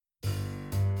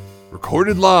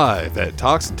Recorded live at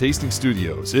Talks and Tasting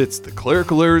Studios, it's the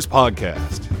Clerical Errors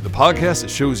Podcast, the podcast that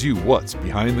shows you what's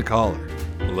behind the collar.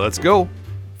 Let's go.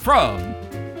 From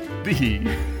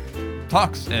the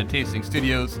Talks and Tasting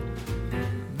Studios,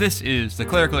 this is the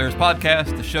Clerical Errors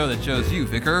Podcast, the show that shows you,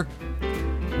 Vicar.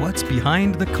 What's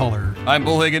behind the color? I'm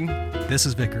Bullhagen. This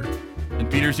is Vicar. And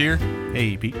Peter's here.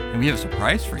 Hey, Pete. And we have a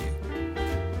surprise for you.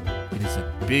 It is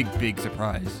a big, big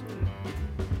surprise.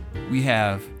 We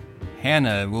have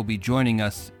Hannah will be joining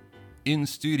us in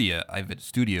studio, I've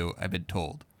been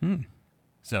told.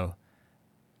 So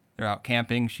they're out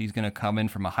camping. She's going to come in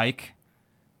from a hike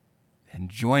and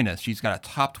join us. She's got a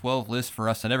top 12 list for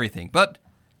us and everything. But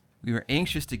we were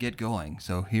anxious to get going,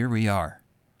 so here we are.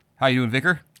 How you doing,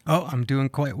 Vicar? Oh, I'm doing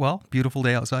quite well. Beautiful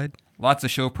day outside. Lots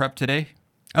of show prep today.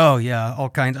 Oh, yeah, all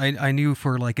kinds. I knew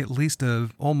for like at least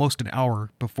almost an hour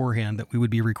beforehand that we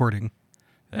would be recording.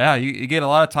 Yeah, you get a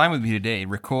lot of time with me today.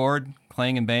 Record,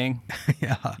 clang and bang.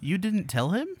 Yeah. You didn't tell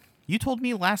him? You told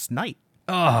me last night.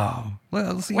 Oh,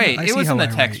 well, see. Wait, it was in the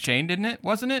how I text write. chain, didn't it?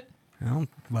 Wasn't it?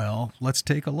 Well, let's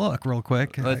take a look real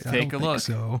quick. Let's I take don't a look.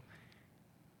 think So,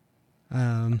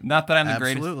 Not that I'm the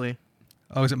greatest. Absolutely.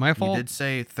 oh, is it my You fault? did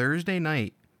say Thursday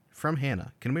night from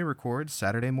Hannah. Can we record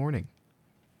Saturday morning?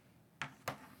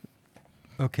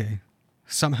 Okay.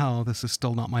 Somehow this is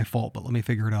still not my fault, but let me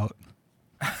figure it out.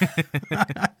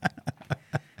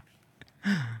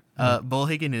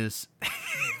 Bullhagen is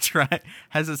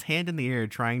has his hand in the air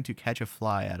trying to catch a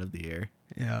fly out of the air.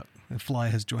 Yeah, the fly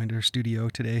has joined our studio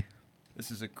today. This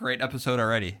is a great episode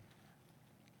already.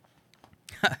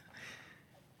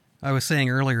 I was saying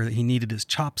earlier that he needed his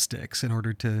chopsticks in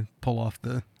order to pull off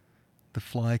the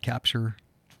fly capture.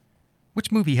 Which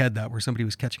movie had that where somebody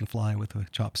was catching fly with the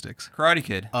chopsticks? Karate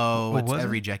Kid. Oh, Oh, it's was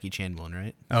every it? Jackie Chan one,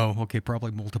 right? Oh, okay,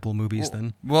 probably multiple movies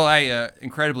then. Well, I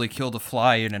incredibly killed a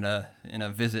fly in a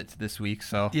visit this week,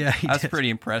 so Yeah, he that's did. pretty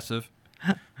impressive.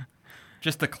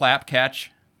 Just the clap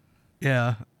catch.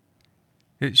 Yeah.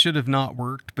 It should have not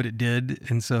worked, but it did,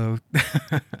 and so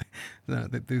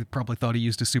they probably thought he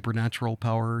used a supernatural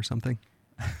power or something.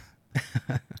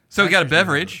 So we got a Actually,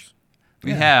 beverage.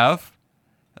 We Yeah. have.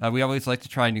 We always like to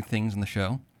try new things on the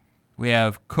show. We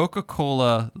have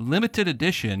Coca-Cola Limited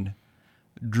Edition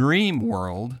Dream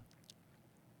World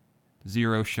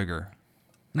Zero Sugar.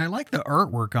 And I like the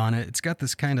artwork on it. It's got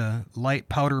this kind of light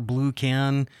powder blue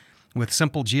can with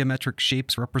simple geometric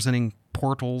shapes representing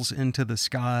portals into the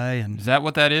sky. And Is that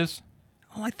what that is?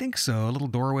 oh, I think so. Little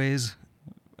doorways,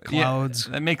 clouds.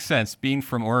 Yeah, that makes sense. Being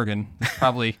from Oregon,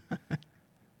 probably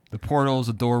the portals,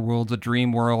 the door world, the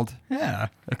dream world. Yeah.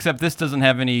 Except this doesn't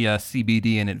have any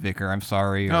CBD in it, Vicar. I'm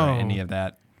sorry, or Oh. any of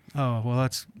that. Oh, well,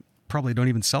 that's probably don't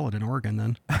even sell it in Oregon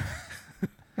then.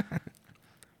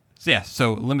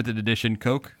 So limited edition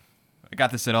Coke. I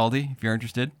got this at Aldi, if you're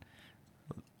interested.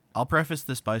 I'll preface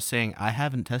this by saying I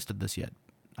haven't tested this yet.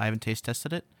 I haven't taste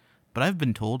tested it, but I've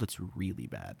been told it's really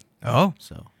bad. Oh,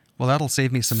 So well, that'll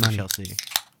save me some we money. shall see.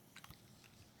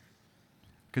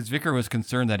 Because Vicar was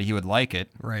concerned that he would like it,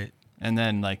 Right. and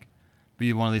then,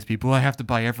 be one of these people, I have to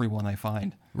buy every one I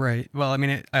find. Right. Well, I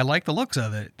mean, I like the looks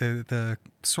of it. The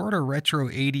sort of retro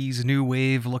 80s new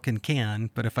wave looking can,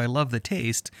 but if I love the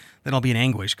taste, then I'll be in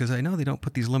anguish because I know they don't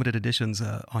put these limited editions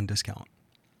on discount.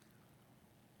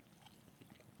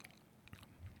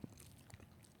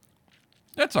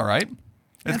 That's all right.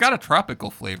 It's got a tropical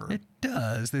flavor. It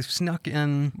does. They've snuck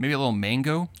in. Maybe a little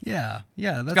mango. Yeah.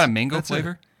 That's got a mango that's it.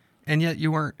 flavor? And yet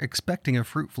you weren't expecting a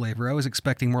fruit flavor. I was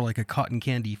expecting more like a cotton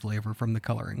candy flavor from the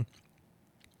coloring.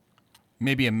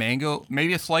 Maybe a mango.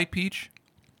 Maybe a slight peach.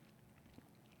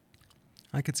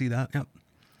 I could see that. Yep.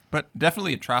 But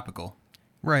definitely a tropical.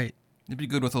 Right. It'd be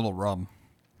good with a little rum.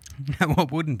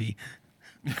 What wouldn't be?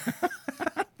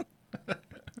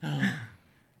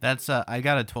 That's I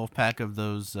got a 12-pack of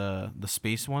those the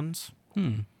space ones.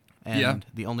 And Yeah.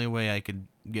 the only way I could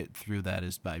get through that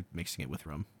is by mixing it with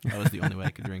rum. That was the only way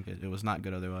I could drink it. It was not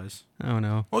good otherwise. Oh,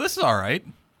 no. Well, this is all right.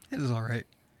 It is all right.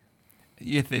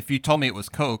 If you told me it was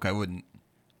Coke, I wouldn't.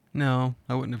 No,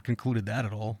 I wouldn't have concluded that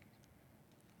at all.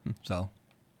 So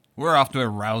we're off to a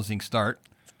rousing start.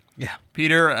 Yeah.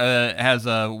 Peter has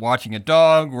watching a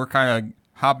dog. We're kind of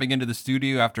hopping into the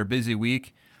studio after a busy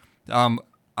week.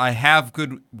 I have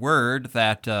good word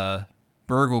that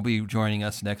Berg will be joining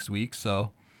us next week,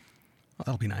 so Well,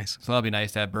 that'll be nice. that'll be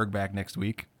nice to have Berg back next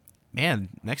week. Man,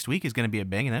 next week is going to be a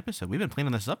banging episode. We've been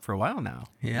planning this up for a while now.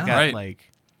 Yeah. We got, Right.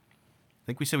 I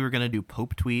think we said we were going to do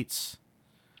Pope tweets.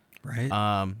 Right.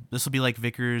 This will be like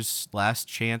Vicar's last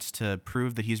chance to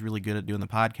prove that he's really good at doing the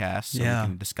podcast. So Yeah. we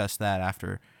can discuss that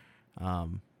after.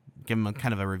 Give him a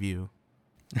kind of a review.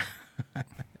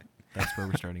 That's where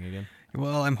we're starting again.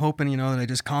 Well, I'm hoping, that I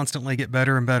just constantly get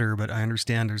better and better, but I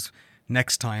understand there's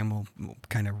next time we'll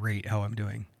kind of rate how I'm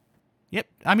doing. Yep.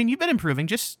 I mean, you've been improving.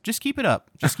 Just keep it up.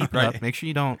 Just keep it Right. up. Make sure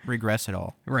you don't regress at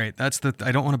all. Right. I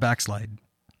don't want to backslide.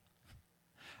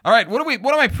 All right, what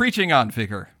am I preaching on,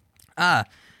 Vicar?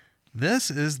 This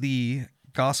is the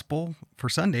gospel for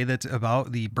Sunday that's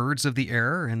about the birds of the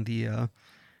air and the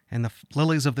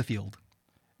lilies of the field.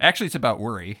 Actually, it's about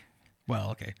worry.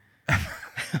 Well, okay.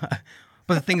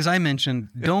 But the things I mentioned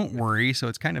don't worry, so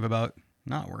it's kind of about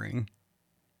not worrying.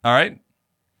 All right?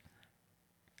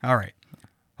 All right.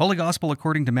 Holy Gospel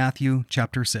according to Matthew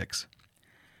chapter 6.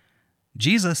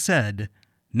 Jesus said,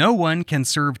 "No one can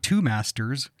serve two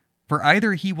masters, for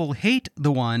either he will hate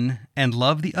the one and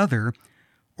love the other,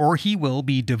 or he will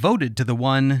be devoted to the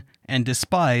one and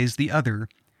despise the other.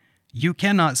 You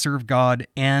cannot serve God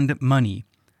and money.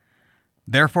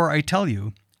 Therefore I tell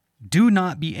you, do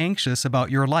not be anxious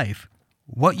about your life,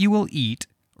 what you will eat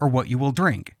or what you will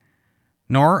drink,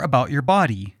 nor about your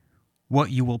body, what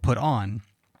you will put on.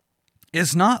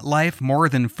 Is not life more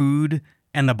than food,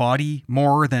 and the body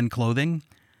more than clothing?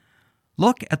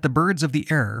 Look at the birds of the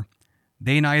air.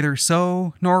 They neither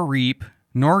sow nor reap,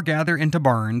 nor gather into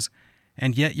barns,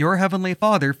 and yet your heavenly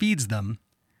Father feeds them.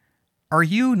 Are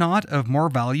you not of more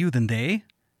value than they?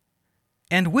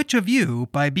 And which of you,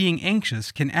 by being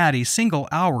anxious, can add a single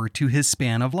hour to his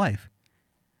span of life?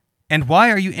 And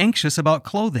why are you anxious about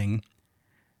clothing?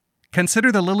 Consider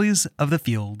the lilies of the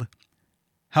field,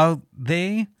 how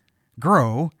they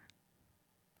grow.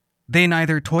 They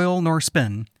neither toil nor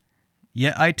spin.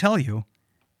 Yet I tell you,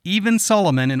 even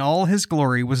Solomon in all his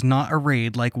glory was not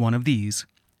arrayed like one of these.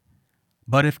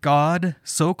 But if God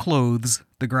so clothes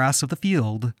the grass of the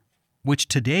field, which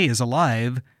today is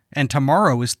alive, and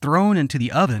tomorrow is thrown into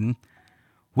the oven,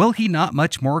 will he not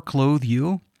much more clothe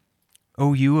you,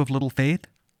 O you of little faith?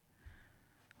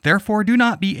 Therefore do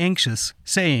not be anxious,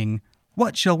 saying,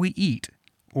 What shall we eat?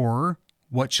 Or,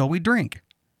 what shall we drink?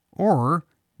 Or,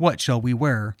 what shall we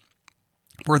wear?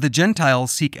 For the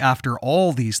Gentiles seek after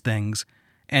all these things,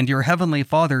 and your heavenly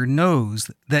Father knows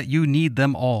that you need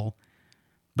them all.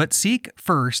 But seek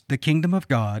first the kingdom of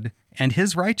God and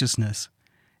his righteousness,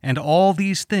 and all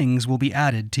these things will be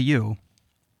added to you.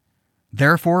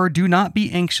 Therefore do not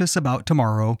be anxious about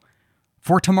tomorrow,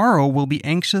 for tomorrow will be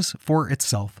anxious for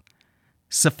itself.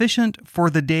 Sufficient for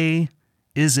the day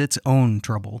is its own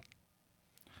trouble."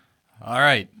 All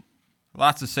right.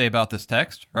 Lots to say about this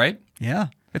text, right? Yeah,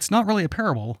 it's not really a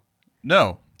parable.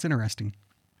 No. It's interesting.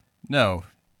 No.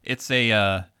 It's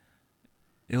a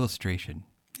illustration.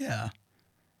 Yeah.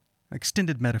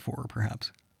 Extended metaphor,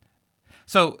 perhaps.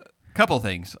 So, a couple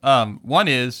things. One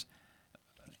is,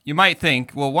 you might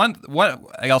think, well,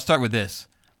 I'll start with this.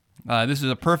 This is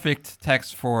a perfect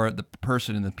text for the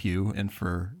person in the pew and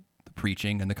for the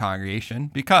preaching and the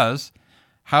congregation, because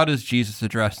how does Jesus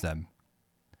address them?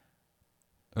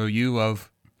 Oh, you of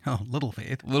Little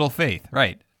faith. little faith,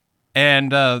 right?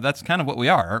 And that's kind of what we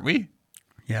are, aren't we?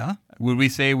 Yeah. Would we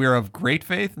say we're of great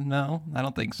faith? No, I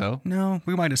don't think so. No,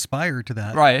 we might aspire to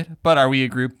that. Right, but are we a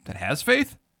group that has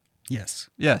faith? Yes.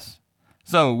 Yes.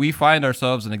 So we find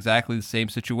ourselves in exactly the same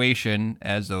situation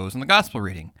as those in the gospel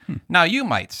reading. Now, you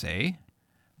might say,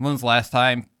 when's the last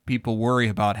time people worry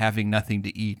about having nothing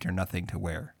to eat or nothing to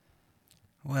wear?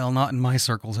 Well, not in my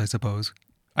circles, I suppose.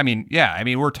 I mean, yeah,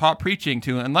 we're taught preaching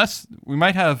to, unless we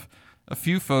might have a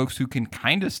few folks who can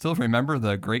kind of still remember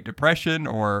the Great Depression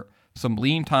or some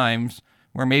lean times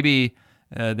where maybe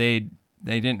they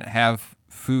didn't have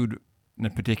food in a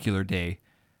particular day.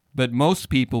 But most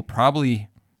people probably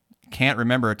can't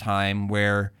remember a time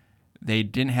where they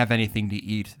didn't have anything to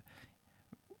eat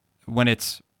when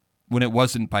it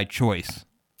wasn't by choice.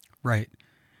 Right.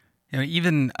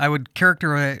 Even I would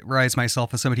characterize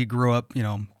myself as somebody who grew up,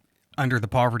 under the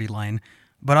poverty line,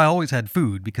 but I always had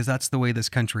food because that's the way this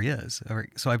country is.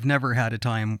 So I've never had a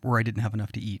time where I didn't have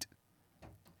enough to eat.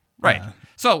 Right.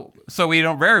 So we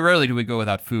don't, very rarely do we go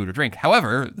without food or drink.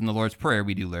 However, in the Lord's Prayer,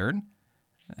 we do learn,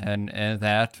 and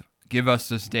that give us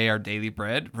this day our daily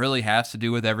bread really has to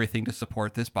do with everything to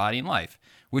support this body and life,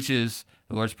 which is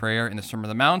the Lord's Prayer in the Sermon on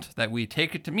the Mount, that we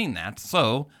take it to mean that.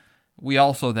 So we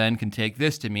also then can take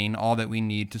this to mean all that we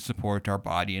need to support our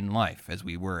body and life as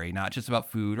we worry, not just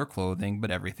about food or clothing,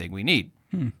 but everything we need.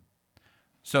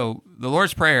 So the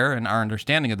Lord's Prayer and our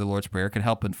understanding of the Lord's Prayer can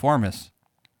help inform us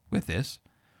with this.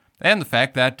 And the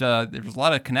fact that there's a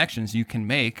lot of connections you can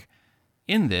make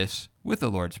in this with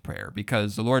the Lord's Prayer,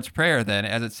 because the Lord's Prayer then,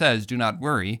 as it says, do not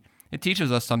worry, it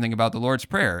teaches us something about the Lord's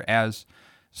Prayer as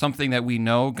something that we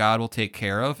know God will take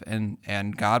care of,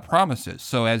 and God promises.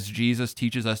 So as Jesus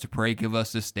teaches us to pray, give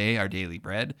us this day our daily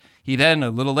bread, he then a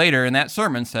little later in that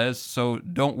sermon says, so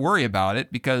don't worry about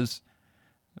it, because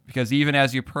even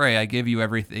as you pray, I give you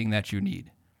everything that you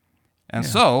need. And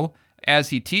so as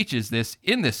he teaches this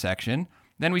in this section,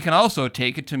 then we can also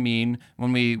take it to mean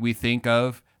when we think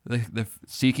of the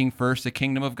seeking first the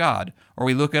kingdom of God, or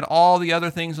we look at all the other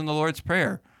things in the Lord's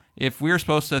Prayer. If we're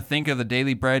supposed to think of the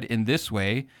daily bread in this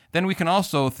way, then we can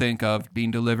also think of being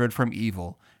delivered from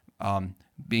evil,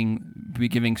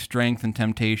 giving strength in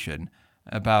temptation,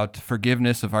 about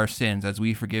forgiveness of our sins as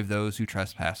we forgive those who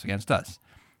trespass against us.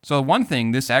 So one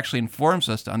thing, this actually informs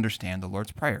us to understand the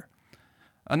Lord's Prayer.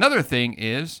 Another thing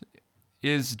is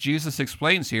Jesus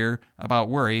explains here about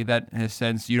worry that in a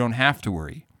sense you don't have to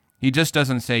worry. He just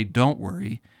doesn't say don't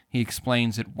worry. He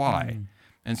explains it why.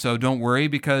 And so don't worry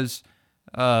because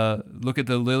look at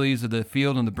the lilies of the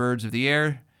field and the birds of the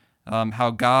air,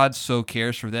 how God so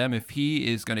cares for them. If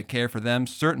he is going to care for them,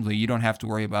 certainly you don't have to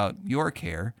worry about your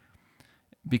care,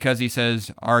 because he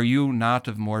says, are you not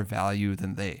of more value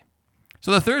than they?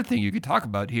 So the third thing you could talk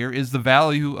about here is the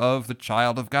value of the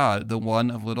child of God, the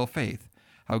one of little faith,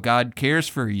 how God cares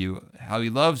for you, how he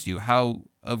loves you, how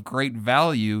of great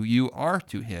value you are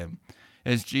to him,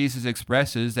 as Jesus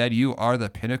expresses that you are the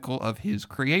pinnacle of his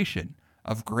creation,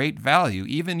 of great value.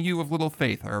 Even you of little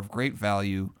faith are of great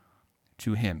value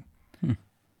to him.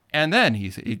 And then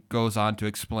he goes on to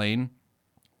explain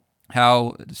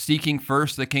how seeking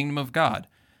first the kingdom of God.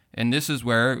 And this is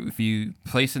where, if you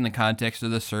place in the context of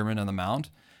the Sermon on the Mount,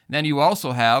 then you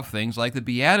also have things like the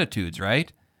Beatitudes,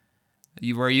 right?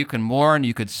 Where you can mourn,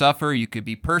 you could suffer, you could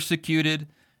be persecuted,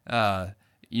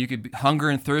 you could hunger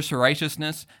and thirst for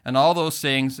righteousness, and all those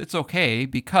things. It's okay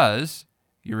because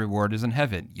your reward is in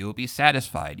heaven. You will be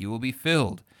satisfied. You will be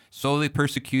filled. So they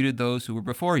persecuted those who were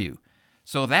before you.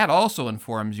 So that also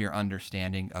informs your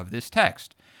understanding of this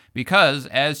text. Because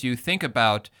as you think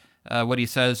about what he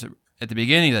says at the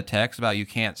beginning of the text about you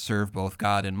can't serve both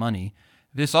God and money,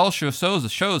 this also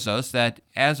shows us that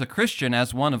as a Christian,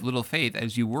 as one of little faith,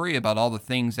 as you worry about all the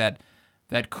things that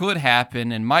could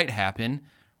happen and might happen,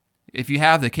 if you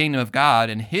have the kingdom of God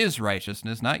and his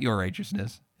righteousness, not your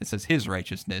righteousness, it says his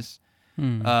righteousness,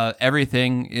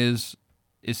 everything is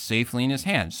safely in his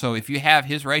hands. So if you have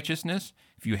his righteousness,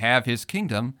 if you have his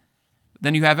kingdom,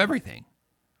 then you have everything.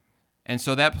 And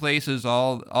so that places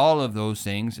all of those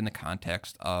things in the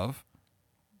context of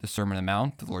the Sermon on the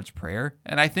Mount, the Lord's Prayer,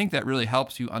 and I think that really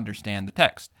helps you understand the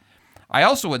text. I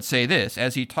also would say this,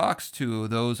 as he talks to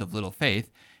those of little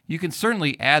faith, you can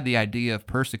certainly add the idea of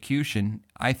persecution,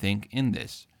 I think, in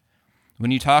this.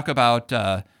 When you talk about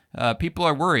people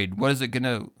are worried,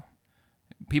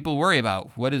 people worry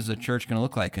about what is the church going to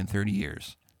look like in 30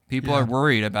 years? People are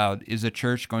worried about, is the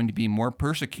church going to be more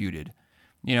persecuted?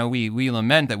 You know, we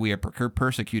lament that we are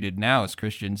persecuted now as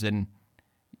Christians, and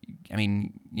I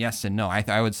mean, yes and no.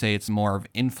 I would say it's more of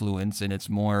influence and it's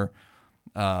more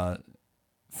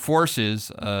forces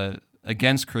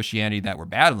against Christianity that we're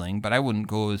battling, but I wouldn't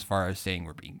go as far as saying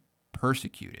we're being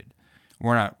persecuted.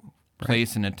 We're not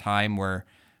placed in a time where,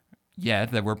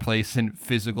 that we're placed in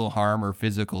physical harm or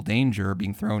physical danger or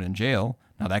being thrown in jail.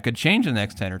 Now, that could change in the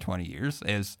next 10 or 20 years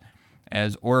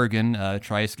as Oregon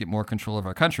tries to get more control of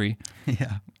our country.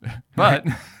 Yeah. But,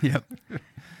 Yep.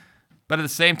 but at the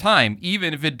same time,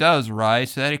 even if it does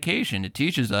rise to that occasion, it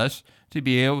teaches us to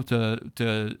be able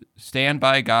to stand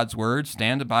by God's word,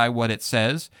 stand by what it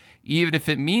says, even if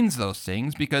it means those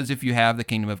things, because if you have the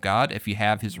kingdom of God, if you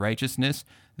have his righteousness,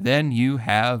 then you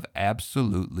have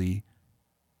absolutely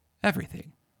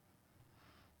everything.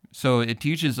 So it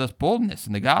teaches us boldness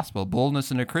in the gospel, boldness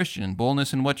in a Christian,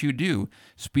 boldness in what you do,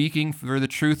 speaking for the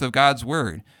truth of God's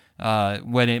word,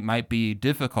 when it might be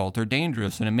difficult or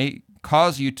dangerous, and it may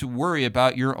cause you to worry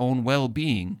about your own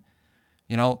well-being.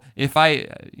 You know,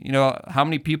 how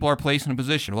many people are placed in a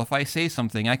position, well, if I say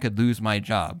something, I could lose my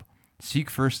job.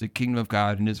 Seek first the kingdom of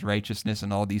God and his righteousness,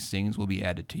 and all these things will be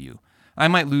added to you. I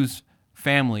might lose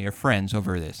family or friends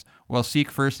over this. Well, seek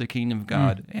first the kingdom of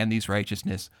God and these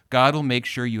righteousness. God will make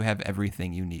sure you have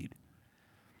everything you need.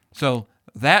 So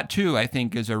that, too, I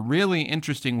think, is a really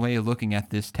interesting way of looking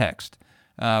at this text,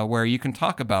 where you can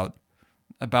talk about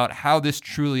how this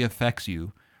truly affects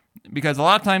you. Because a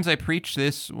lot of times I preach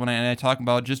this when I talk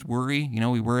about just worry. You know,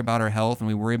 we worry about our health and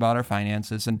we worry about our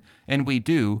finances, and we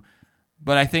do.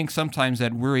 But I think sometimes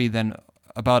that worry then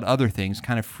about other things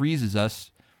kind of freezes us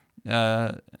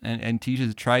and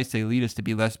tries to lead us to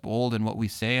be less bold in what we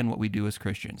say and what we do as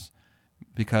Christians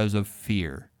because of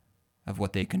fear of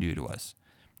what they can do to us.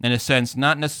 In a sense,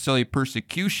 not necessarily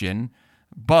persecution,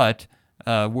 but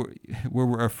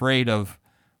we're afraid of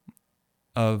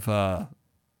other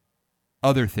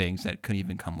things that could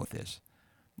even come with this.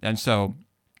 And so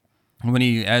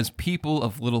as people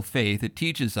of little faith, it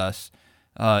teaches us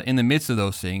in the midst of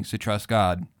those things to trust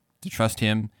God, to trust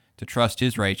Him, to trust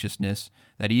His righteousness,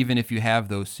 that even if you have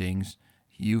those things,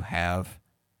 you have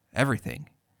everything.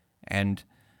 And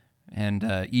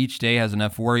each day has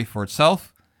enough worry for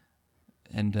itself,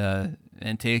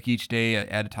 and take each day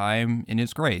at a time in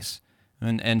His grace.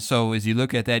 And so as you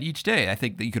look at that each day, I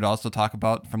think that you could also talk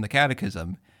about from the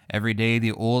Catechism, every day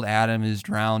the old Adam is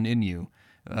drowned in you.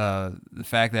 The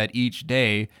fact that each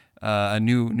day a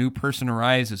new person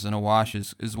arises and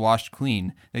is washed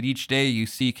clean. That each day you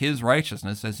seek His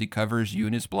righteousness as He covers you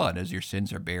in His blood, as your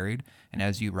sins are buried, and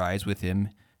as you rise with Him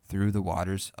through the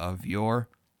waters of your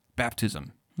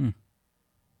baptism.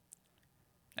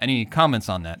 Any comments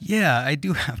on that? Yeah, I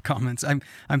do have comments.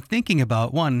 I'm thinking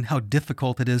about, one, how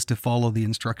difficult it is to follow the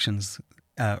instructions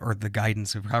or the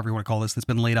guidance, or however you want to call this, that's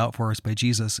been laid out for us by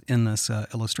Jesus in this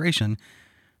illustration.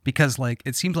 Because, like,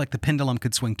 it seems like the pendulum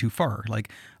could swing too far.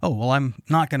 Like, oh, well, I'm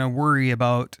not going to worry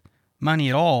about money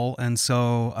at all, and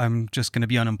so I'm just going to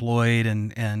be unemployed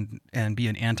and be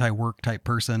an anti-work type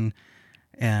person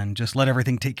and just let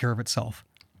everything take care of itself.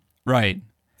 Right.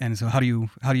 And so how do you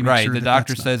make right. sure The that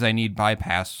doctor that's says I need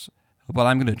bypass, but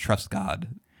I'm going to trust God.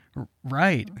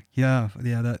 Right. Yeah.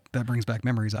 That brings back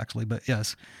memories, actually. But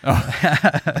yes,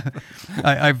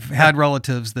 I've had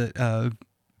relatives that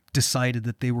decided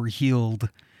that they were healed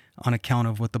on account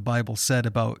of what the Bible said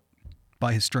about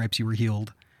by His stripes you were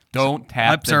healed. Don't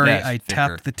tap I'm the sorry, desk, I Vicar.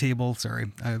 tapped the table. Sorry.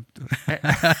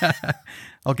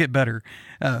 I'll get better.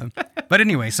 But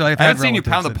anyway, so I've I had haven't seen you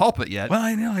relatives pound the that- pulpit yet. Well,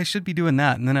 I know I should be doing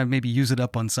that, and then I'd maybe use it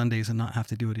up on Sundays and not have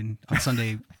to do it on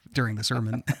Sunday during the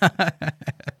sermon.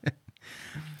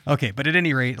 Okay, but at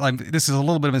any rate, this is a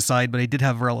little bit of an aside, but I did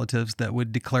have relatives that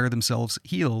would declare themselves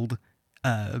healed.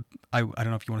 I don't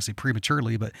know if you want to say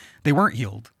prematurely, but they weren't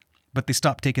healed, but they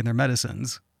stopped taking their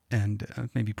medicines, and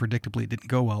maybe predictably it didn't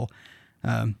go well.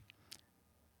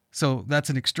 So that's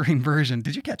an extreme version.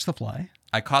 Did you catch the fly?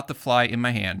 I caught the fly in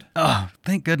my hand. Oh,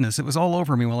 thank goodness. It was all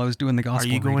over me while I was doing the Are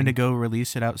gospel you going to reading. go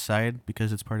release it outside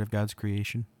because it's part of God's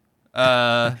creation?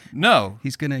 No.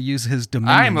 He's going to use his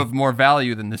dominion. I'm of more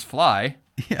value than this fly.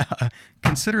 Yeah,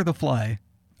 consider the fly.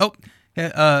 Oh,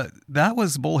 that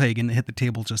was Bullhagen that hit the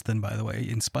table just then, by the way,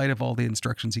 in spite of all the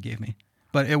instructions he gave me.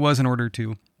 But it was in order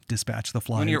to dispatch the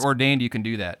fly. When you're ordained, you can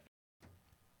do that.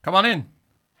 Come on in.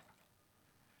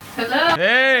 Hello.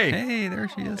 Hey. Hey, there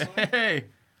she is. Hey.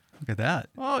 Look at that.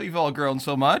 Oh, you've all grown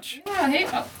so much. Yeah, hey,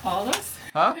 all of us?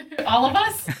 Huh? All of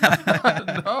us?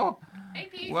 No. Hey,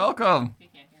 Pete. Welcome. You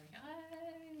can't hear me.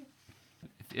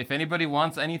 Hi. If anybody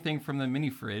wants anything from the mini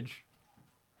fridge,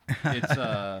 it's Is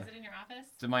it in your office?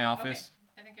 it's in my Okay. office.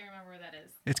 I think I remember where that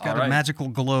is. It's got All right. a magical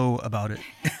glow about it.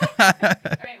 All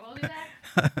right, we'll do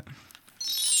that.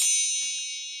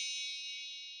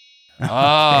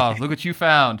 Oh, look what you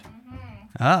found.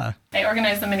 Ah, I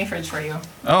organized the mini fridge for you.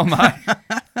 Oh my.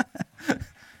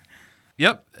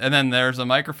 Yep. And then there's a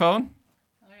microphone.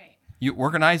 All right. You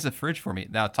organize the fridge for me.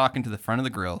 Now talking to the front of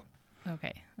the grill.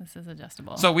 Okay, this is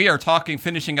adjustable. So we are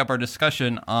finishing up our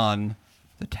discussion on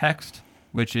the text,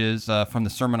 which is from the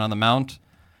Sermon on the Mount,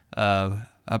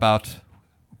 about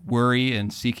worry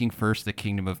and seeking first the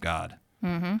kingdom of God.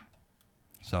 Mm-hmm.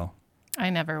 So. I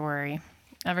never worry.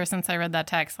 Ever since I read that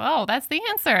text, oh, that's the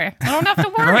answer. I don't have to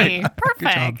worry. Right.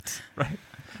 Perfect.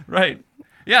 Right.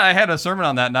 Yeah, I had a sermon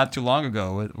on that not too long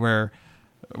ago where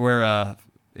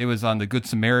it was on the Good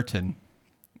Samaritan,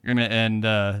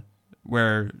 and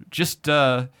where just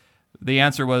the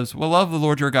answer was, well, love the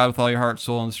Lord your God with all your heart,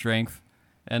 soul, and strength,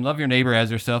 and love your neighbor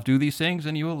as yourself. Do these things,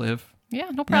 and you will live.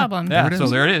 Yeah, no problem. Yeah, it so is.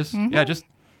 there it is. Yeah, just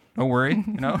don't worry,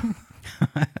 you know.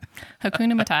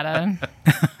 Hakuna Matata.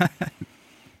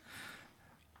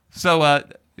 So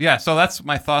so that's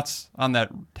my thoughts on that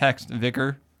text,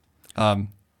 Vicar. I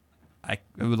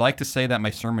would like to say that my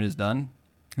sermon is done,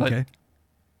 but okay.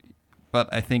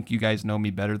 but I think you guys know me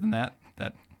better than that.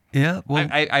 That Yeah, well,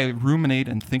 I ruminate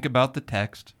and think about the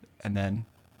text, and then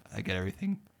I get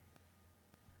everything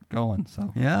going.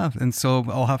 So yeah, and so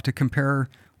I'll have to compare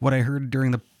what I heard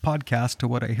during the podcast to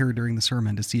what I hear during the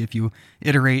sermon to see if you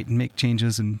iterate and make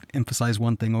changes and emphasize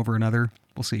one thing over another.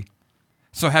 We'll see.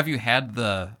 So have you had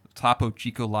the Topo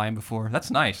Chico lime before?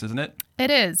 That's nice, isn't it? It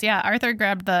is, yeah. Arthur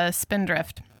grabbed the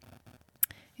Spindrift.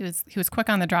 He was quick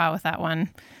on the draw with that one.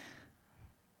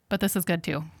 But this is good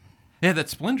too. Yeah, that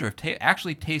Splendrift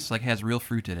actually tastes like it has real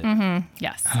fruit in it.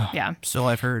 Yes, yeah. So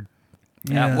I've heard.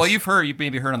 Yeah. Yes. Well, you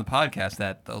maybe heard on the podcast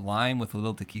that the lime with a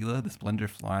little tequila, the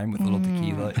Splendrift lime with a little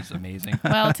tequila is amazing.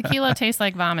 Well, tequila tastes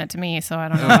like vomit to me, so I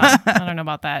don't know. I don't know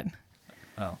about that.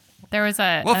 Oh, There was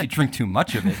a Well, if you drink too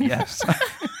much of it, yes.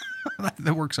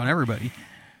 That works on everybody.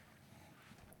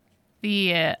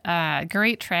 the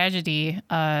great tragedy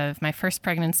of my first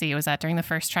pregnancy was that during the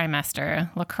first trimester,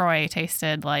 LaCroix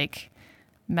tasted like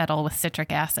metal with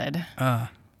citric acid. Ugh.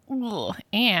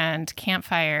 And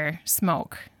campfire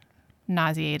smoke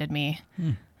nauseated me.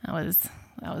 That was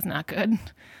not good.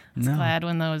 I was glad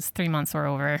when those 3 months were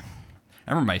over.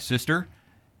 I remember my sister.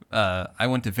 I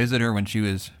went to visit her when she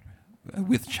was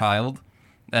with child,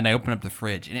 and I opened up the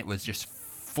fridge, and it was just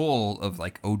full of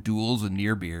like O'Doul's and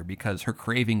near beer because her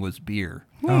craving was beer.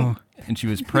 Oh, And she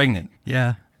was pregnant.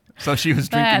 yeah. So she was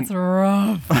That's drinking.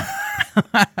 rough.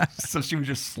 So she was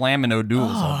just slamming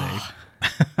O'Doul's all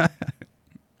day.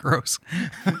 Gross.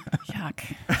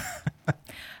 Yuck.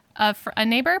 A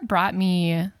neighbor brought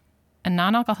me a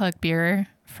non-alcoholic beer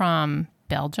from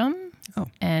Belgium,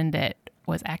 and it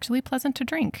was actually pleasant to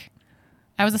drink.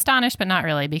 I was astonished, but not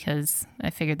really, because I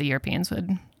figured the Europeans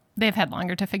they've had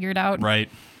longer to figure it out. Right.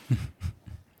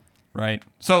 Right.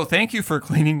 So thank you for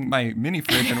cleaning my mini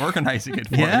fridge and organizing it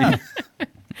for Yeah. me.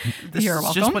 This You're is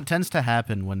welcome. just what tends to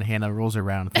happen when Hannah rolls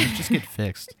around. Things just get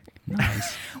fixed.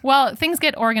 Nice. Well, things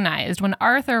get organized. When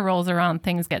Arthur rolls around,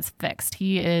 things gets fixed.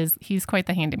 He's quite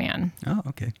the handyman. Oh,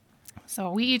 okay.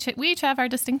 So we each have our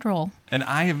distinct role. And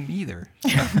I am neither.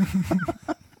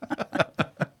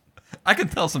 I can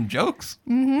tell some jokes.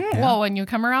 Well, when you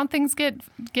come around, things get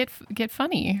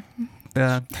funny.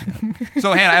 Uh,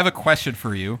 So, Hannah, I have a question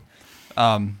for you.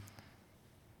 I've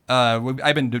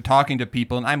been talking to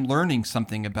people, and I'm learning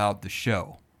something about the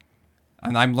show.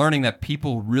 And I'm learning that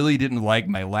people really didn't like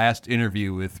my last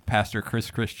interview with Pastor Chris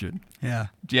Christian. yeah.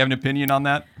 Do you have an opinion on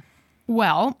that?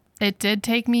 Well, it did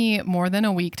take me more than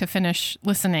a week to finish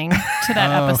listening to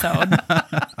that episode.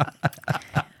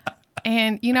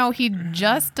 And, he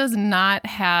just does not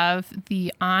have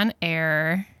the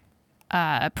on-air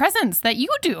presence that you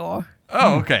do.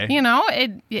 Oh, okay.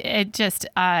 It just,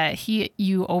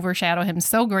 you overshadow him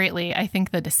so greatly. I think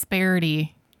the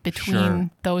disparity between Sure.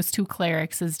 those two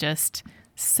clerics is just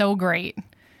so great.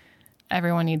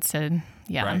 Everyone needs to,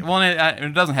 yeah. Right. Well,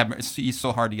 it doesn't happen. He's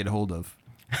so hard to get a hold of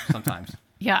sometimes.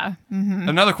 Yeah. Mm-hmm.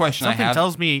 Another question Something I have.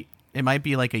 tells me it might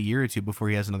be like a year or two before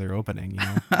he has another opening,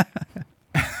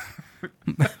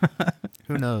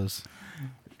 Who knows?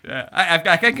 I've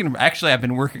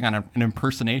been working on an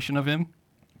impersonation of him.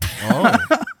 Oh.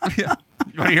 You want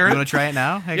to hear You it? want to try it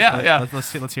now? Hey, Yeah.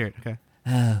 Let's hear it. Okay.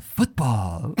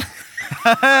 Football.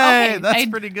 Hey, that's I-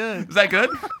 pretty good. Is that good?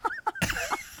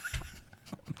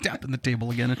 Tapping the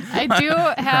table again. I do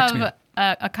Cracks me have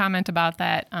up. a comment about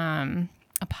that,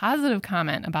 a positive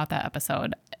comment about that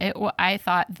episode. I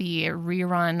thought the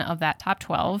rerun of that top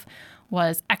 12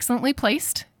 was excellently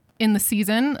placed in the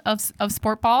season of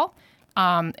Sport Ball.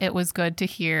 It was good to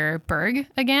hear Berg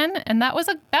again, and that was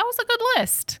a good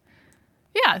list.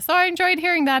 Yeah, so I enjoyed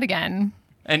hearing that again.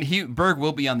 And Berg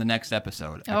will be on the next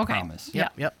episode. I Okay. promise. Yeah.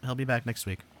 Yep. He'll be back next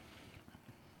week.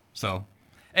 So,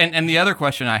 and the other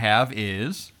question I have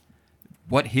is,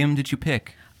 what hymn did you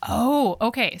pick? Oh,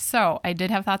 okay. So I did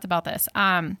have thoughts about this.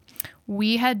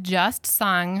 We had just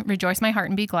sung "Rejoice My Heart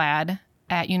and Be Glad"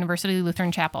 at University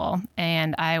Lutheran Chapel,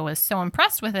 and I was so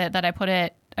impressed with it that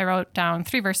I wrote down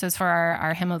 3 verses for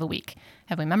our hymn of the week.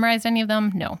 Have we memorized any of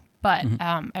them? No. But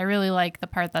I really like the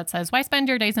part that says, "Why spend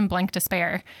your days in blank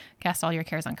despair? Cast all your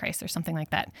cares on Christ," or something like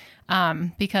that.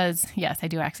 Because, yes, I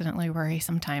do accidentally worry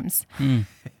sometimes.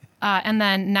 And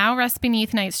then "Now Rest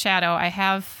Beneath Night's Shadow," I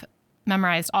have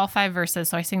memorized all 5 verses,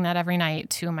 so I sing that every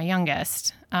night to my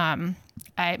youngest.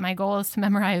 My goal is to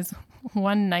memorize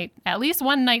at least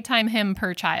one nighttime hymn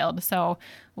per child. So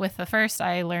with the first,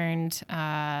 I learned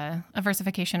a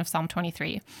versification of Psalm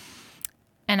 23.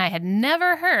 And I had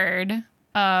never heard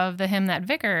of the hymn that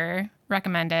Vicar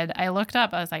recommended. I looked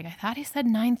up. I was like, I thought he said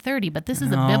 9:30, but this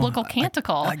is a biblical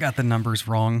canticle. I got the numbers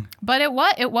wrong. But it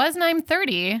was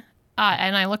 9:30.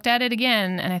 And I looked at it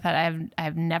again, and I thought,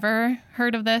 I've never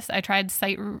heard of this. I tried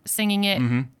sight singing it,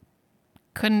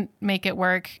 couldn't make it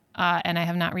work, and I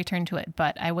have not returned to it.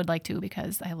 But I would like to,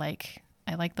 because I like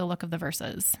the look of the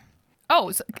verses.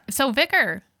 Oh, so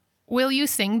Vicar, will you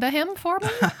sing the hymn for me?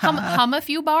 Hum a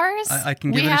few bars. I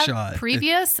can give it a shot.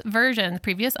 Previous versions,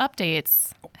 previous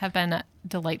updates have been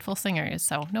delightful singers,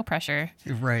 so no pressure.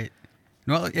 Right.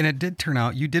 Well, and it did turn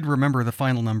out, you did remember the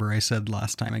final number I said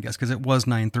last time, I guess, because it was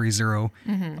 930.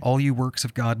 All you works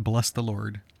of God, bless the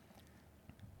Lord.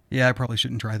 Yeah, I probably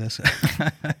shouldn't try this.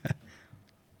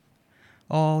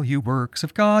 All you works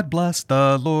of God, bless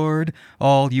the Lord.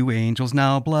 All you angels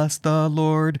now bless the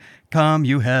Lord. Come,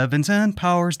 you heavens and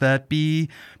powers that be.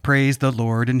 Praise the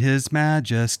Lord in his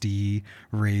majesty.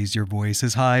 Raise your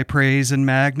voices high, praise and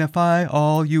magnify.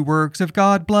 All you works of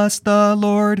God, bless the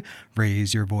Lord.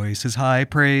 Raise your voices high,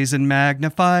 praise and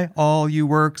magnify. All you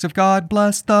works of God,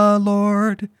 bless the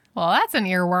Lord. Well, that's an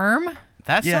earworm.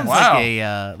 That Yeah. sounds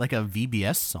Wow. like a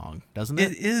VBS song, doesn't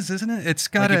it? It is, isn't it? It's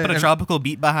Like got you put a tropical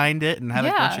beat behind it and have a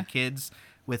Yeah. bunch of kids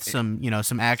with some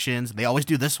actions. They always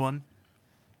do this one.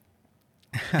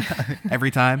 Every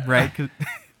time, right? 'Cause-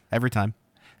 Every time.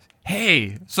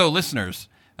 Hey, so listeners,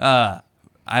 I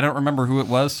don't remember who it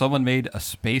was. Someone made a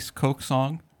Space Coke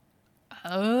song,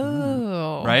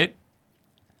 Oh. right?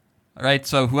 All right,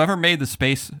 so whoever made the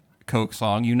Space Coke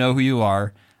song, you know who you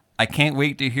are. I can't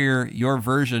wait to hear your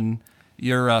version.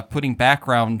 You're putting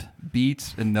background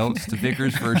beats and notes to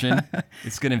Vicar's version.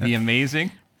 It's going to be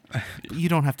amazing. You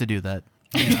don't have to do that.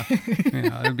 Yeah,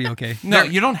 it'd be okay. No,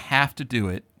 you don't have to do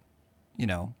it. You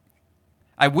know,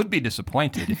 I would be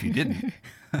disappointed if you didn't.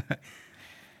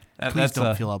 Please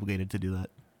don't feel obligated to do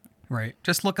that. Right.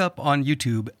 Just look up on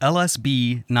YouTube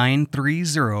LSB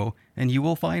 930 and you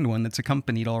will find one that's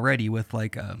accompanied already with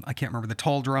like, I can't remember the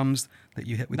tall drums that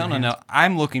you hit with No, your no, hands. no.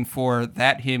 I'm looking for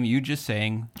that hymn you just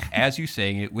sang as you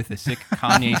sang it with a sick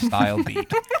Kanye style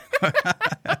beat.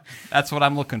 That's what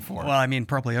I'm looking for. Well, I mean,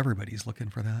 probably everybody's looking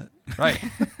for that. Right.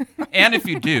 And if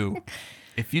you do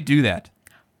that,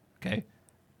 okay,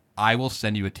 I will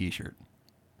send you a t-shirt.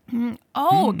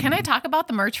 Oh, can I talk about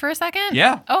the merch for a second?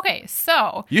 Yeah. Okay,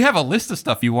 so You have a list of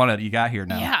stuff you got here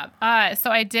now. yeah, so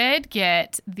I did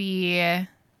get the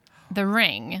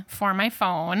ring for my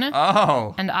phone,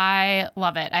 Oh. and I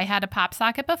love it. I had a pop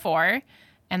socket before,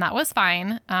 and that was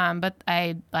fine. But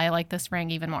I like this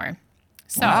ring even more.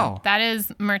 So Wow. that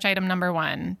is merch item number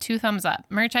 1. 2 thumbs up.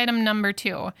 Merch item number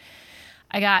 2.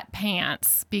 I got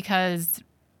pants because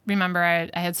remember I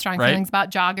had strong Right. feelings about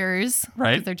joggers.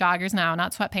 Right. 'Cause they're joggers now,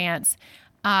 not sweatpants.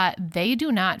 They do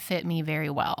not fit me very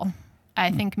well.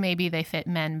 I think maybe they fit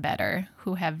men better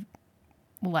who have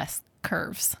less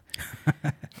curves.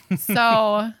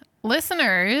 So,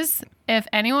 listeners, if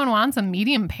anyone wants a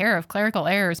medium pair of Clerical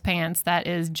Errors pants that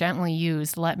is gently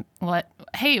used,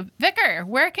 hey, Vicar,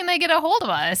 where can they get a hold of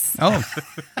us? Oh,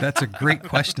 that's a great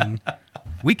question.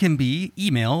 We can be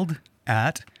emailed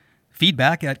at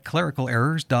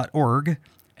feedback@clericalerrors.org.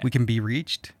 We can be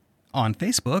reached on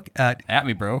Facebook at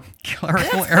me, bro.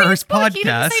 Clerical Errors Facebook, you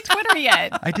didn't Podcast. say Twitter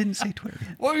yet. I didn't say Twitter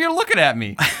yet. Well, you're looking at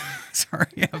me. Sorry,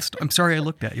 I'm sorry I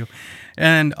looked at you.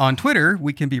 And on Twitter,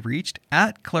 we can be reached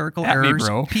at Clerical At me, Errors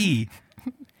bro. P.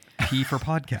 P for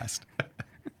podcast.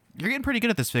 You're getting pretty good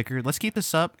at this, Vicar. Let's keep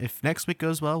this up. If next week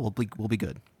goes well, we'll be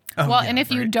good. Oh, Well, yeah, and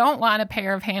if you right. don't want a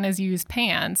pair of Hannah's used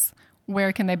pants,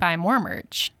 where can they buy more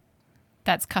merch?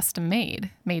 That's custom made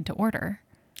to order.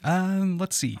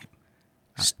 Let's see.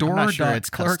 not sure it's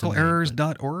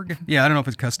Store.clericalerrors.org. Yeah, I don't know if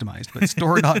it's customized, but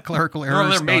store.clericalerrors.org. Well,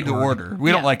 they're made to order.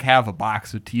 We don't Yeah. like have a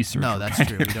box of t-shirts. No, we're that's trying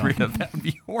true. to We get rid don't. of. That would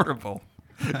be horrible.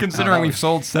 Considering we've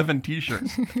sold 7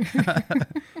 t-shirts.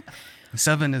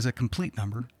 7 is a complete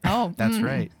number. Oh, That's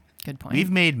right. good point.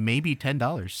 We've made maybe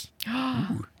 $10.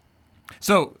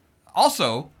 So,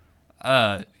 also,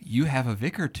 you have a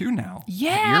vicar too now.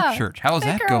 Yeah. At your church. How is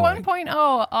that Vicar going?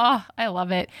 1.0. Oh, I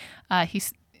love it.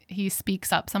 He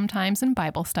speaks up sometimes in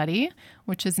Bible study,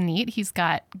 which is neat. He's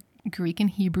got Greek and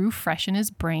Hebrew fresh in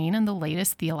his brain and the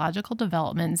latest theological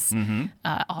developments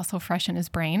also fresh in his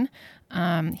brain.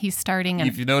 He's starting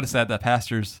If you notice that the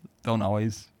pastors don't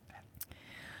always.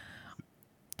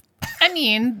 I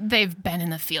mean, they've been in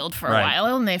the field for a Right.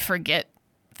 while and they forget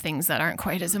things that aren't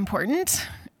quite as important.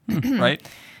 Right?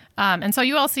 And so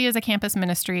ULC is a campus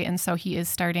ministry, and so he is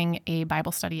starting a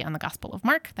Bible study on the Gospel of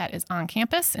Mark that is on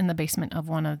campus in the basement of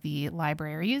one of the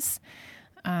libraries.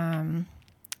 Let's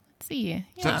see.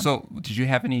 Yeah. So, did you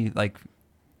have any, like,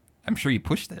 I'm sure you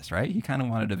pushed this, right? You kind of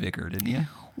wanted a vicar, didn't you?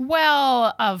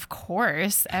 Well, of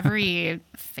course, every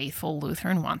faithful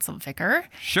Lutheran wants a vicar.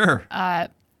 Sure.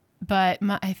 But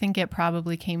I think it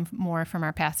probably came more from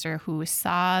our pastor who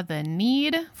saw the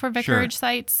need for vicarage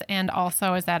sites and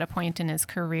also is at a point in his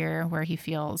career where he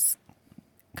feels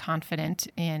confident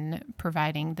in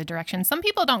providing the direction. Some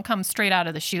people don't come straight out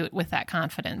of the chute with that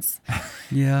confidence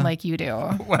Yeah. like you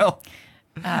do. Well,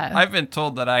 I've been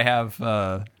told that I have,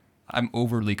 I'm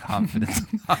overly confident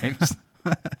sometimes.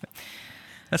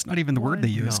 That's not even the word they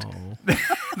used. No.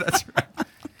 That's right.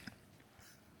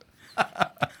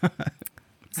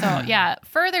 So yeah,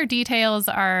 further details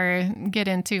get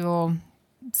into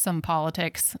some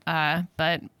politics,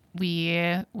 but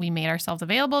we made ourselves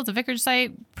available as a vicarage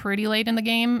site pretty late in the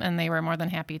game, and they were more than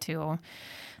happy to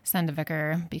send a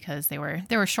vicar because they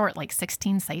were short like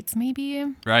 16 sites maybe.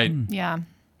 Right. Yeah.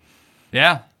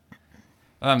 Yeah.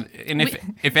 And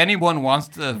if anyone wants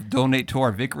to donate to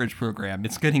our vicarage program,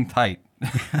 it's getting tight.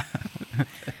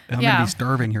 I'm going to be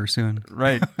starving here soon.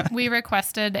 Right. We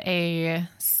requested a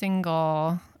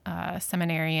single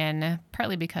seminarian,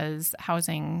 partly because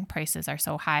housing prices are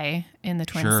so high in the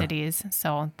Twin Sure. Cities,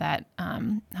 so that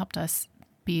helped us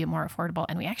be more affordable.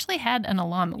 And we actually had an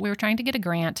alum. We were trying to get a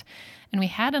grant, and we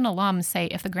had an alum say,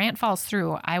 if the grant falls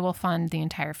through, I will fund the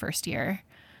entire first year.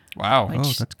 Wow. Which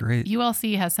Oh, that's great.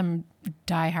 ULC has some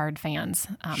diehard fans,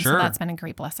 Sure. so that's been a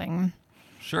great blessing.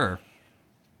 Sure.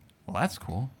 Well, that's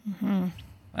cool. Mm-hmm.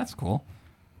 That's cool.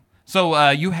 So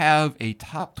you have a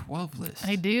top 12 list.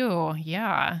 I do,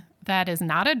 yeah. That is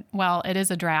not it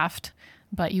is a draft,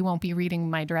 but you won't be reading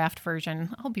my draft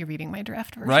version. I'll be reading my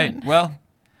draft version. Right. Well,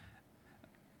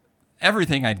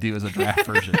 everything I do is a draft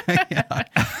version.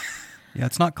 Yeah,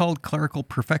 it's not called clerical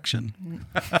perfection.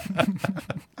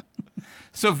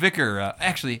 So, Vicar,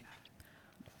 actually,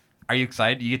 are you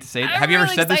excited? You get to say it. I'm Have you ever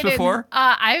really said this excited. before?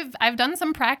 I've done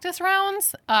some practice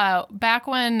rounds. Back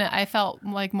when I felt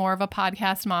like more of a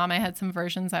podcast mom, I had some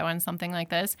versions that went something like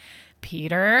this: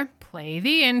 Peter, play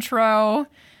the intro.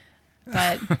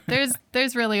 But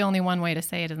there's really only one way to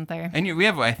say it, isn't there? And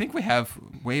I think we have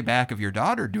way back of your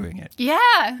daughter doing it.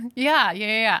 Yeah.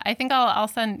 I think I'll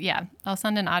send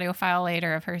an audio file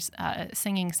later of her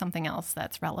singing something else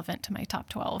that's relevant to my top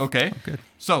 12. Okay. Good.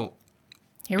 So,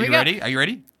 Here are we you go. ready? Are you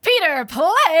ready? Peter,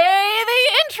 play the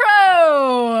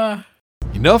intro.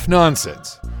 Enough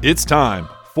nonsense. It's time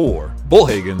for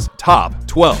Bullhagen's Top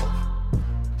 12.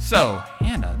 So,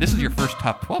 Hannah, this is your first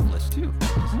top 12 list, too,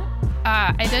 isn't it?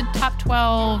 I did top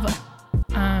 12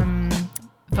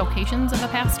 vocations of a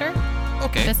pastor.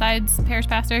 Okay. Besides parish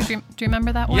pastor. Do you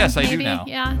remember that one? Yes, I do maybe? now.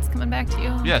 Yeah, it's coming back to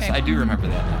you. Yes, Okay. I do remember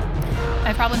that now.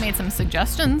 I probably made some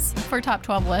suggestions for top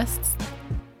 12 lists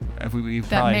We've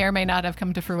that probably- may or may not have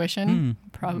come to fruition.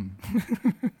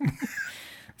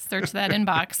 Search that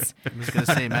inbox. I was going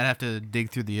to say, might have to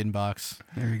dig through the inbox.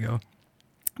 There you go.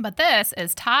 But this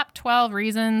is top 12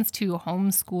 reasons to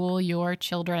homeschool your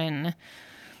children.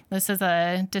 This is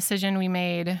a decision we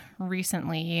made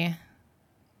recently,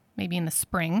 maybe in the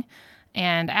spring.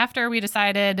 And after we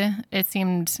decided, it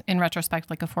seemed in retrospect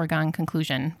like a foregone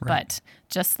conclusion. Right. But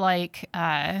just like,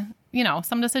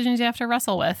 some decisions you have to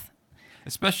wrestle with.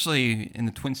 Especially in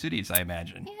the Twin Cities, I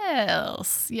imagine.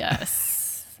 Yes.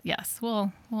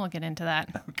 We'll get into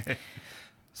that. Okay.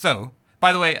 So,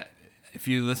 by the way, if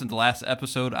you listen to the last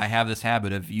episode, I have this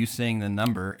habit of you saying the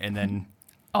number and then...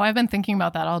 Oh, I've been thinking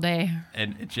about that all day.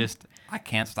 And it just, I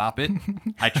can't stop it.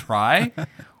 I try.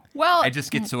 Well, I just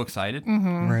get so excited.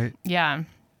 Right. yeah.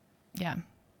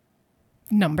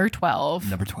 Number 12.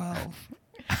 Number 12.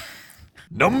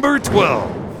 Number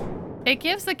 12. It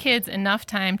gives the kids enough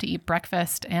time to eat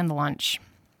breakfast and lunch.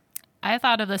 I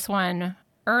thought of this one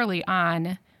early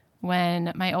on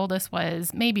when my oldest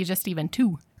was maybe just even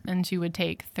 2, and she would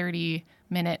take 30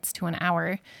 minutes to an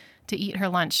hour to eat her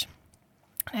lunch.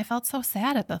 And I felt so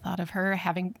sad at the thought of her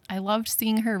I loved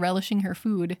seeing her relishing her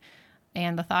food,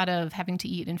 and the thought of having to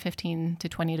eat in 15 to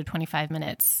 20 to 25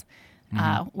 minutes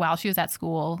while she was at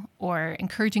school, or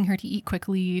encouraging her to eat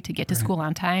quickly to get to school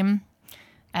on time.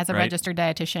 As a Right. registered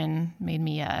dietitian, made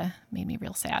me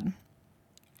real sad.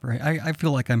 Right. I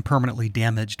feel like I'm permanently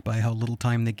damaged by how little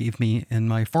time they gave me in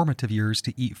my formative years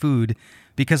to eat food,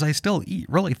 because I still eat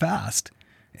really fast.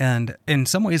 And in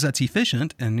some ways that's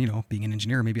efficient, and being an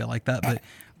engineer, maybe I like that,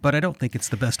 but I don't think it's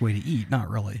the best way to eat. Not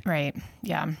really. Right.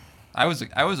 Yeah. I was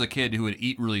a kid who would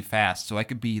eat really fast, so I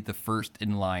could be the first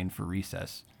in line for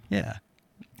recess. Yeah.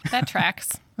 That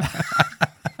tracks.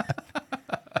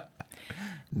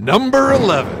 Number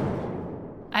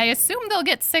 11. I assume they'll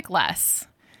get sick less.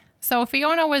 So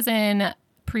Fiona was in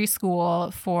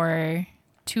preschool for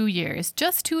 2 years,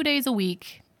 just 2 days a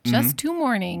week, just 2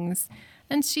 mornings,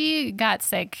 and she got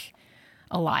sick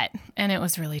a lot, and it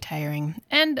was really tiring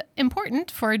and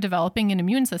important for developing an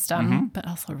immune system, but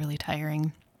also really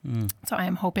tiring. So I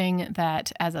am hoping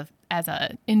that as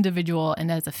a individual and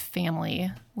as a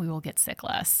family, we will get sick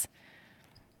less.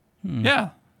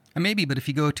 Yeah. Maybe, but if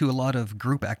you go to a lot of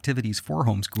group activities for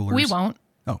homeschoolers. We won't.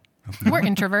 Oh. We're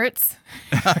introverts.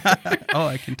 Oh,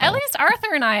 I can tell. At least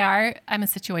Arthur and I are. I'm a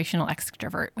situational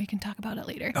extrovert. We can talk about it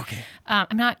later. Okay.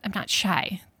 I'm not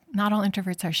shy. Not all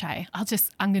introverts are shy.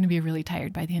 I'm going to be really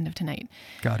tired by the end of tonight.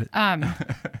 Got it.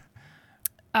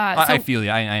 I feel you.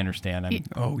 I understand.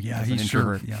 Oh, yeah. as an He's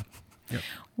sure. introvert. Yeah.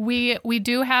 We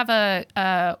do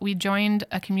have we joined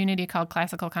a community called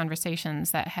Classical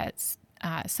Conversations that has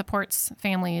supports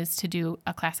families to do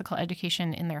a classical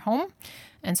education in their home.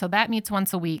 And so that meets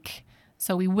once a week.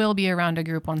 So we will be around a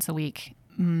group once a week,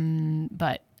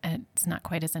 but it's not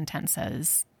quite as intense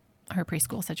as her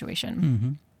preschool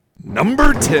situation.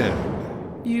 Number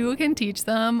 10. You can teach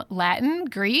them Latin,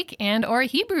 Greek, and or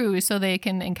Hebrew so they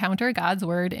can encounter God's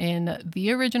word in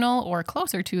the original or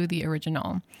closer to the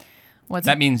original.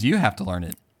 That means you have to learn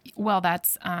it. Well,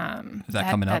 that's... Is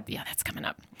that coming up? Yeah, that's coming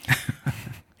up.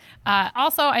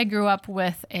 Also, I grew up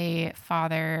with a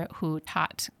father who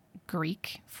taught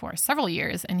Greek for several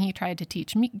years, and he tried to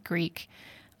teach me Greek,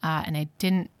 and I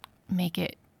didn't make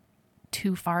it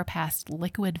too far past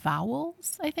liquid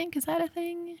vowels, I think. Is that a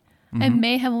thing? I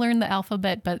may have learned the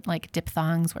alphabet, but like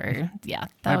diphthongs were,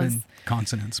 that was...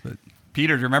 consonants, but...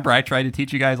 Peter, do you remember I tried to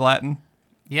teach you guys Latin?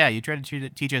 Yeah, you tried to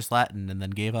teach us Latin and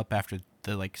then gave up after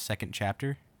the second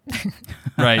chapter.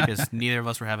 Right. Because neither of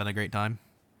us were having a great time.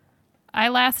 I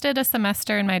lasted a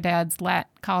semester in my dad's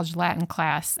college Latin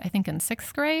class, I think in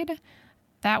 6th grade.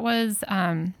 That was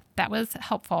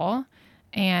helpful.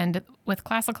 And with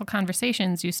Classical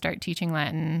Conversations, you start teaching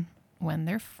Latin when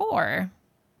they're 4.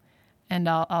 And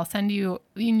I'll send you.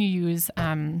 You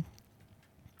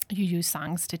use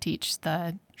songs to teach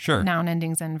the noun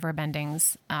endings and verb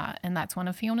endings, and that's one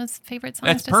of Fiona's favorite songs.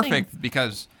 That's to perfect sing.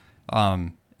 because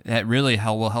that really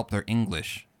will help their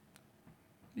English.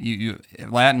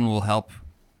 Latin will help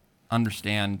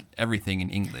understand everything in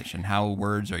English and how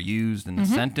words are used in the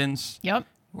sentence. Yep.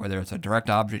 Whether it's a direct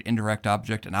object, indirect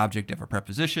object, an object of a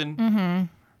preposition.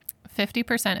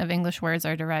 50% of English words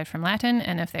are derived from Latin,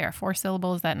 and if they are 4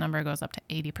 syllables, that number goes up to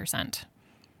 80%.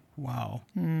 Wow.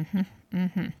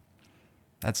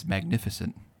 That's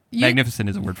magnificent. Magnificent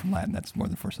is a word from Latin. That's more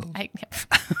than 4 syllables.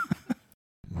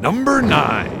 Number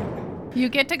 9. You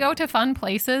get to go to fun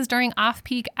places during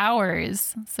off-peak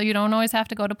hours, so you don't always have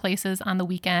to go to places on the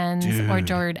weekends or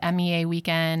during MEA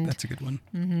weekend. That's a good one.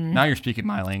 Now you're speaking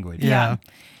my language. Yeah.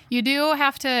 You do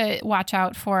have to watch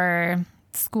out for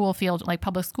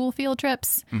public school field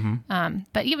trips.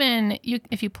 But even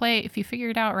if you figure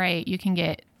it out right, you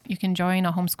can join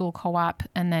a homeschool co-op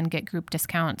and then get group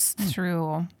discounts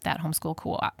through that homeschool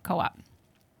co-op.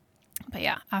 But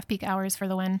yeah, off-peak hours for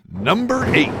the win. Number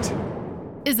 8.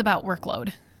 Is about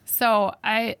workload. So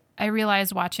I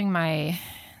realized watching my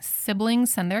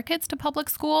siblings send their kids to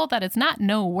public school that it's not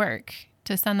no work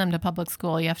to send them to public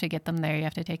school. You have to get them there. You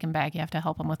have to take them back. You have to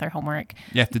help them with their homework.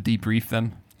 You have to debrief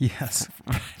them. Yes.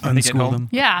 When they get Unschool home. them.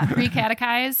 Yeah,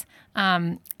 re-catechize.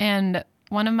 And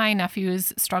one of my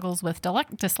nephews struggles with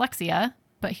dyslexia,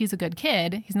 but he's a good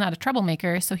kid. He's not a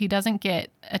troublemaker, so he doesn't get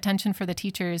attention for the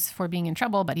teachers for being in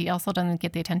trouble, but he also doesn't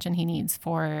get the attention he needs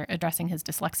for addressing his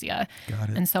dyslexia. Got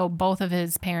it. And so both of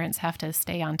his parents have to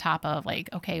stay on top of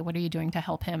okay, what are you doing to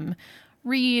help him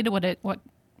read? What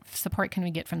support can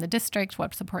we get from the district?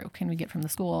 What support can we get from the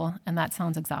school? And that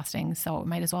sounds exhausting, so it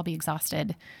might as well be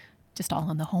exhausted just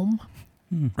all in the home.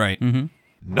 Right.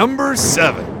 Number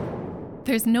 7.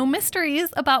 There's no mysteries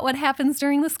about what happens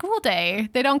during the school day.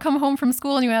 They don't come home from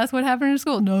school and you ask what happened in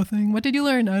school. Nothing. What did you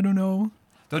learn? I don't know.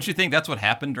 Don't you think that's what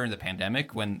happened during the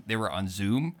pandemic when they were on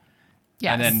Zoom?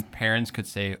 Yes. And then parents could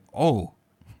say, oh,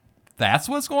 that's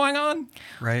what's going on?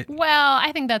 Right. Well,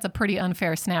 I think that's a pretty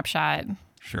unfair snapshot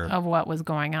Sure. of what was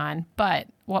going on. But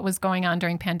what was going on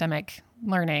during pandemic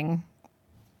learning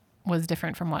was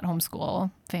different from what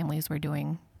homeschool families were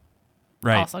doing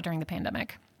Right. also during the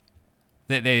pandemic.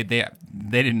 They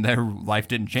didn't. Their life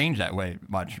didn't change that way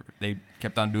much. They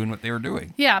kept on doing what they were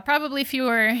doing. Yeah, probably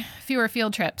fewer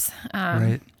field trips.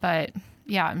 Right. But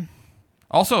yeah.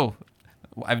 Also,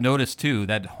 I've noticed too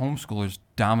that homeschoolers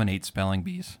dominate spelling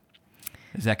bees.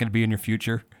 Is that going to be in your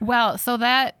future? Well, so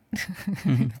that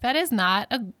that is not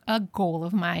a goal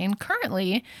of mine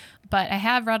currently, but I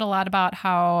have read a lot about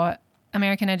how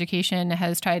American education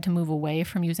has tried to move away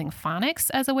from using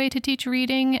phonics as a way to teach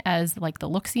reading as like the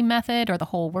look-see method or the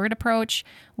whole word approach,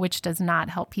 which does not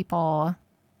help people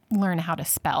learn how to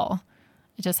spell.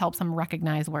 It just helps them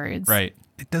recognize words. Right.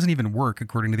 It doesn't even work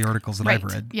according to the articles that I've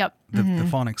Right. read. Yep. The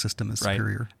phonics system is Right.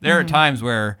 superior. There are times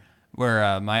where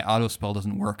my auto spell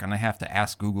doesn't work and I have to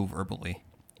ask Google verbally.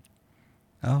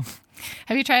 Oh,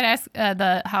 Have you tried to ask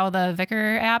how the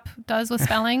Vicar app does with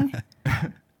spelling?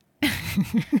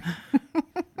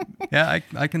 yeah,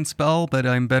 I can spell, but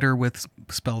I'm better with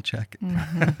spell check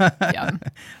Yeah.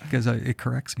 because it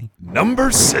corrects me.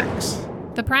 Number 6.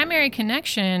 The primary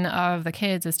connection of the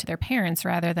kids is to their parents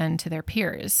rather than to their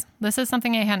peers. This is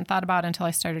something I hadn't thought about until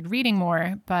I started reading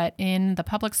more, but in the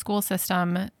public school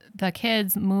system, the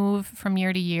kids move from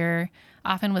year to year,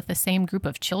 often with the same group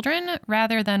of children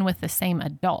rather than with the same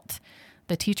adult.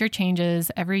 The teacher changes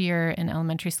every year in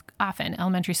elementary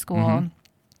school.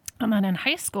 And then in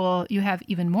high school, you have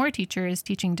even more teachers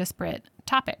teaching disparate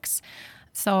topics.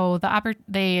 So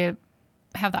they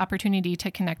have the opportunity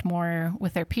to connect more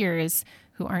with their peers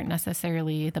who aren't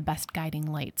necessarily the best guiding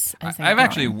lights. As they I've grow.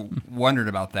 actually wondered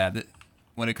about that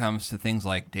when it comes to things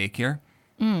like daycare.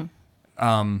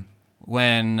 When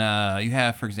you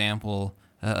have, for example,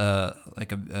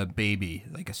 like a baby,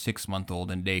 like a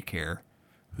 6-month-old in daycare,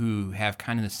 who have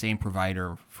kind of the same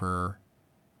provider for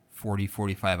 40,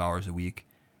 45 hours a week.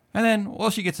 And then, well,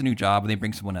 she gets a new job and they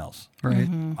bring someone else. Right.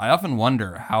 I often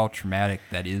wonder how traumatic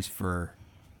that is for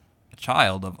a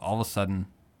child of all of a sudden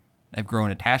I've grown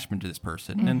attachment to this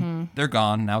person and they're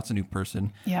gone. Now it's a new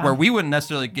person. Yeah. Where we wouldn't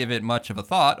necessarily give it much of a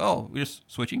thought. Oh, we're just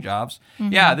switching jobs.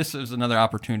 Yeah, this is another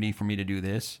opportunity for me to do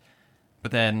this.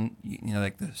 But then,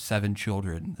 like the 7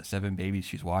 children, the 7 babies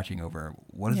she's watching over,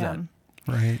 what is Yeah. that?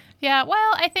 Right. Yeah,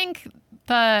 well, I think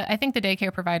the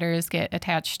daycare providers get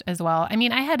attached as well. I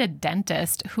mean, I had a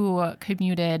dentist who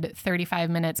commuted 35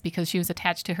 minutes because she was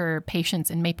attached to her patients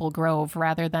in Maple Grove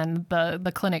rather than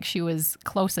the clinic she was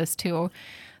closest to.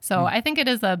 So I think it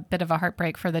is a bit of a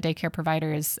heartbreak for the daycare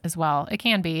providers as well. It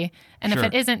can be. And Sure.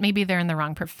 if it isn't, maybe they're in the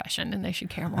wrong profession and they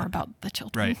should care more about the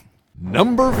children. Right.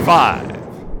 Number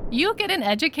 5. You get an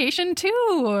education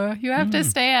too. You have to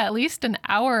stay at least an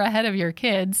hour ahead of your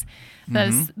kids.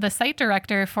 The site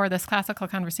director for this classical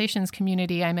conversations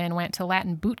community I'm in went to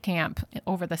Latin boot camp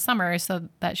over the summer so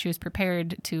that she was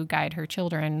prepared to guide her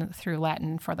children through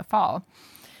Latin for the fall.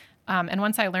 And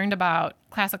once I learned about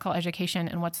classical education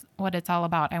and what it's all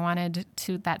about, I wanted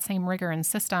that same rigor and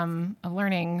system of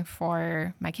learning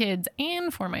for my kids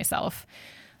and for myself.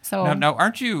 So Now,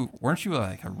 weren't you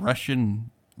like a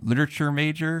Russian literature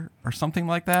major or something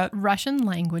like that? Russian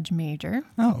language major.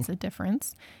 Oh. That's a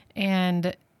difference.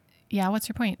 And yeah, what's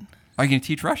your point? Are you going to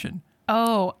teach Russian?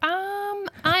 Oh,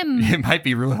 I'm It might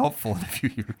be real helpful in a few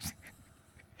years.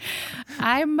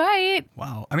 I might.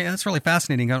 Wow. I mean, that's really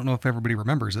fascinating. I don't know if everybody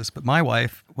remembers this, but my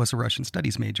wife was a Russian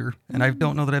studies major, and I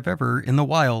don't know that I've ever, in the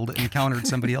wild, encountered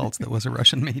somebody else that was a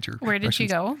Russian major. Where did she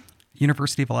go?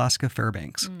 University of Alaska,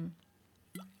 Fairbanks.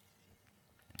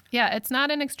 Yeah, it's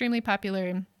not an extremely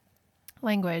popular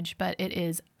language, but it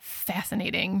is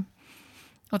fascinating.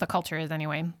 Well, the culture is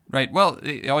anyway. Right. Well,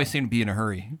 they always seem to be in a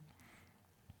hurry.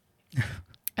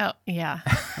 Oh, yeah.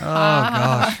 Oh,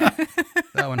 gosh.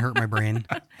 That one hurt my brain.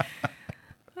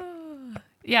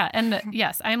 Yeah, and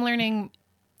yes, I'm learning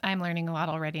a lot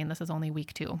already, and this is only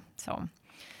week 2. So,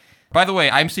 By the way,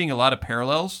 I'm seeing a lot of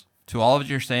parallels to all of what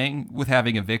you're saying with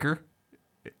having a vicar.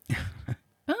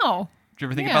 oh. Did you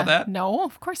ever think yeah. about that? No,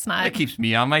 of course not. That keeps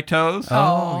me on my toes.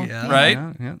 Oh, yeah. right?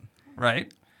 Yeah, yeah.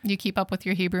 Right. You keep up with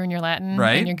your Hebrew and your Latin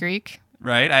Right. and your Greek.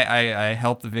 Right. I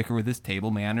help the vicar with his table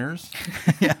manners.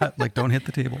 Yeah, like don't hit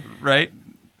the table. Right.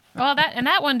 Well,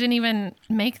 that one didn't even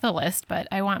make the list, but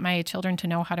I want my children to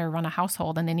know how to run a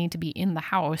household, and they need to be in the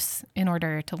house in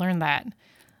order to learn that.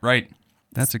 Right.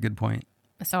 That's a good point.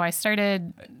 So I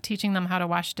started teaching them how to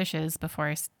wash dishes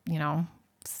before,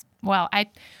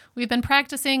 we've been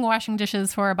practicing washing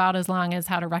dishes for about as long as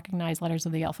how to recognize letters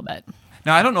of the alphabet.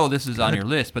 Now, I don't know if this is on your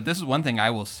list, but this is one thing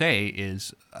I will say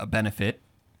is a benefit.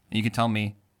 And you can tell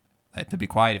me to be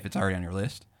quiet if it's already on your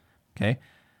list. Okay.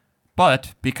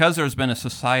 But because there's been a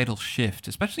societal shift,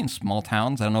 especially in small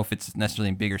towns, I don't know if it's necessarily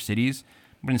in bigger cities,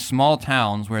 but in small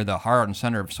towns where the heart and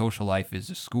center of social life is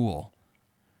a school,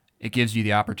 it gives you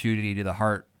the opportunity to the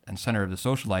heart and center of the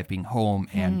social life being home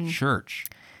and church.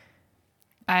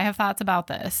 I have thoughts about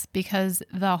this because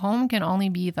the home can only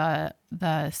be the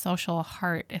social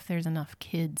heart if there's enough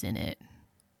kids in it.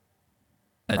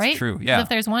 That's right? true. 'Cause Yeah. if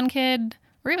there's 1 kid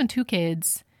or even 2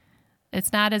 kids,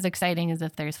 it's not as exciting as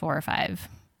if there's 4 or 5.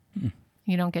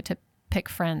 You don't get to pick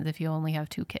friends if you only have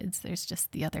 2 kids. There's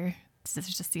just the other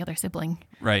sibling.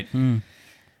 Right.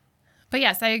 But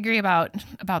yes, I agree about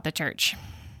the church.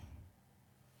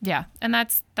 Yeah, and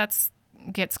that's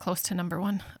gets close to number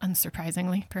 1,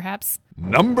 unsurprisingly, perhaps.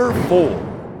 Number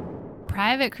 4.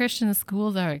 Private Christian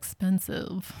schools are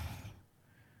expensive.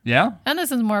 Yeah. And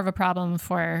this is more of a problem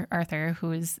for Arthur,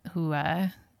 who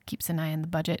keeps an eye on the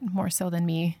budget more so than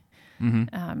me.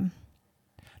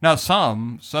 Now,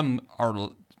 some are,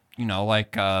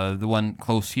 like the one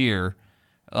close here,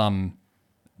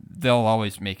 they'll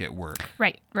always make it work.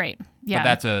 Right. Yeah.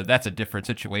 But that's a different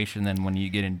situation than when you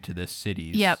get into the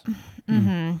cities. Yep.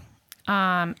 Mm-hmm.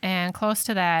 And close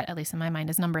to that, at least in my mind,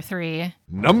 is number 3.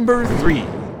 Number 3.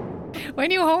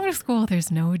 When you homeschool,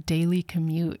 there's no daily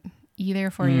commute, either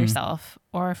for yourself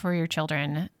or for your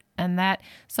children. And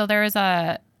so there's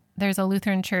a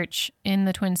Lutheran church in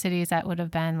the Twin Cities that would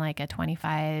have been like a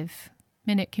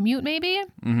 25-minute commute, maybe,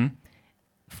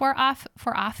 for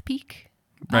off-peak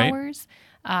Right. hours.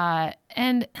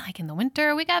 And like in the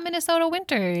winter, we got Minnesota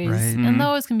winters, Right. and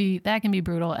those can be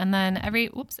brutal. And then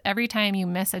every time you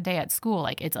miss a day at school,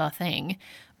 like it's a thing.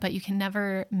 But you can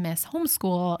never miss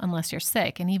homeschool unless you're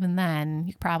sick, and even then,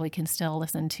 you probably can still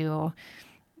listen to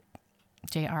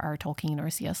J.R.R. Tolkien or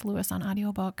C.S. Lewis on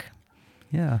audiobook.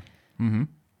 Yeah. And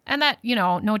that,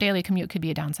 no daily commute could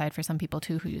be a downside for some people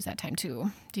too, who use that time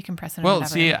to decompress and Well,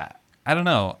 whatever. see, I don't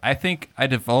know. I think I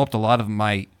developed a lot of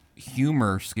my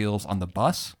humor skills on the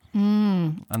bus,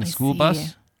 on the school see.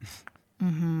 bus.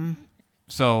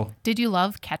 So Did you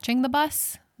love catching the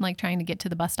bus, like trying to get to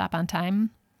the bus stop on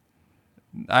time?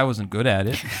 I wasn't good at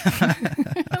it.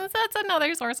 That's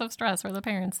another source of stress for the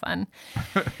parents then.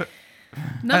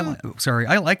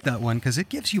 I like that one because it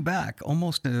gives you back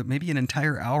almost maybe an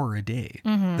entire hour a day.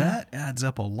 That adds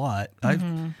up a lot.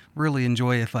 I really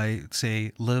enjoy if I,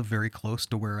 say, live very close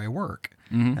to where I work,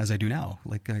 as I do now.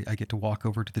 Like I get to walk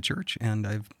over to the church, and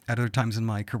at other times in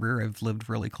my career, I've lived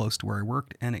really close to where I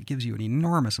worked, and it gives you an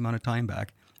enormous amount of time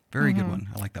back. Very good one.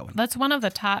 I like that one. That's one of the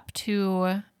top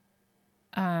 2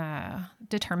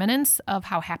 determinants of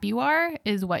how happy you are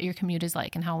is what your commute is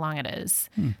like and how long it is.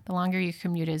 The longer your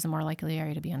commute is, the more likely are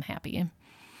you to be unhappy.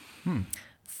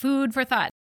 Food for thought.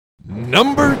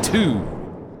 Number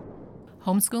 2.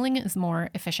 Homeschooling is more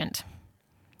efficient.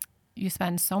 You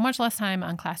spend so much less time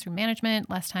on classroom management,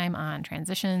 less time on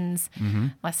transitions,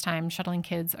 less time shuttling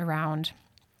kids around.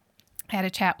 I had a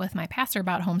chat with my pastor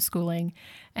about homeschooling,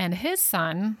 and his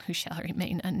son, who shall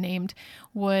remain unnamed,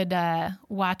 would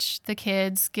watch the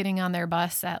kids getting on their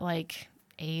bus at like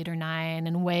 8 or 9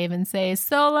 and wave and say,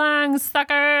 "So long,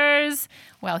 suckers,"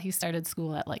 while he started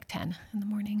school at like 10 in the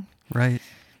morning. Right.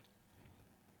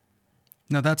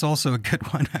 No, that's also a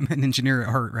good one. I'm an engineer at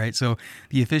heart, right? So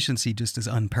the efficiency just is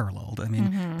unparalleled. I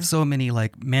mean, so many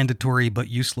like mandatory but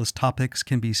useless topics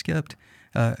can be skipped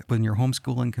when you're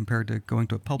homeschooling compared to going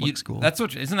to a public school.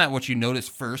 Isn't that what you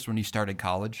noticed first when you started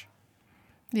college?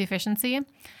 The efficiency?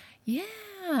 Yeah.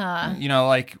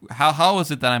 Like how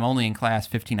is it that I'm only in class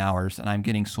 15 hours and I'm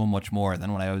getting so much more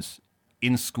than when I was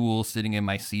in school sitting in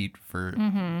my seat for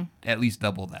at least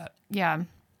double that? Yeah.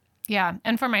 Yeah.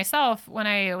 And for myself, when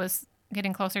I was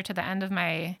getting closer to the end of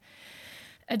my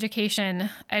education,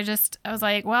 I was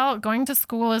like, well, going to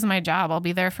school is my job. I'll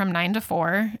be there from 9 to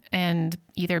 4 and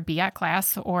either be at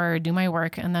class or do my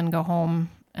work and then go home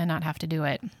and not have to do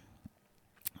it.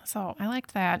 So I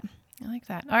liked that.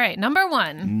 All right. Number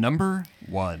 1. Number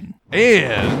 1.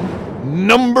 And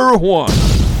number 1.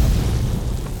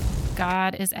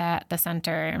 God is at the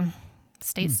center.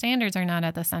 State standards are not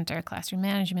at the center. Classroom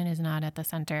management is not at the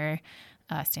center.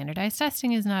 Standardized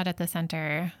testing is not at the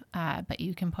center. But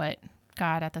you can put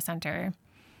God at the center.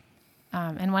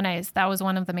 And that was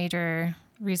one of the major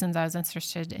reasons I was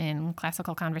interested in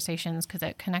classical conversations, because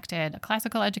it connected a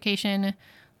classical education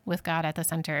with God at the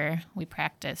center. We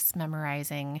practice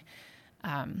memorizing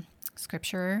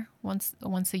scripture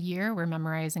once a year. We're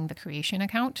memorizing the creation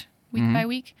account week by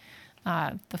week.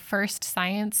 The first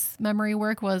science memory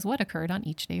work was what occurred on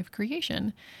each day of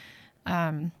creation.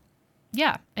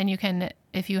 Yeah, and you can,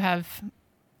 if you have,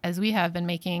 as we have been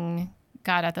making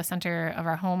God at the center of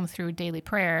our home through daily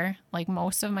prayer, like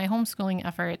most of my homeschooling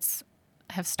efforts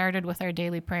have started with our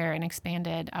daily prayer and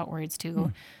expanded outwards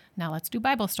to now let's do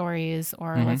Bible stories,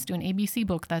 or let's do an ABC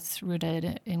book that's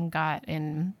rooted in God,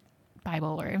 in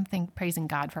Bible, or praising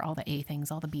God for all the A things,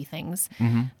 all the B things,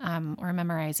 or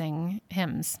memorizing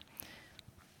hymns.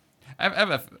 I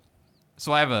have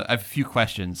a few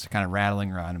questions kind of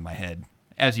rattling around in my head,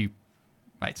 as you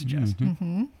might suggest.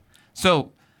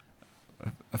 So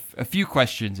a few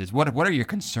questions is, what are your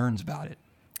concerns about it?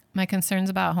 My concerns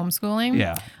about homeschooling?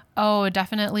 Yeah. Oh,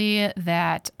 definitely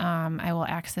that I will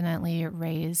accidentally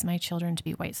raise my children to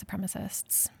be white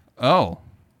supremacists. Oh.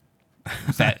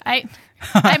 Is that... I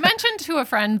mentioned to a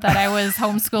friend that I was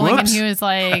homeschooling, and he was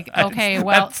like, "Okay,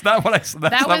 well, that's not what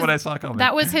I saw coming."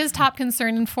 That was his top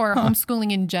concern for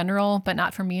homeschooling in general, but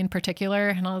not for me in particular."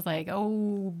 And I was like,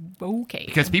 "Oh, okay."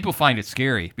 Because people find it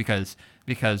scary because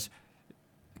there's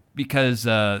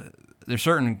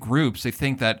certain groups, they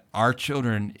think that our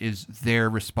children is their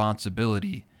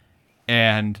responsibility,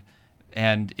 and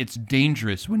And it's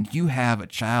dangerous when you have a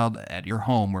child at your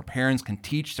home where parents can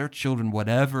teach their children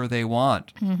whatever they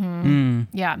want.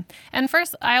 Yeah. And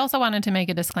first, I also wanted to make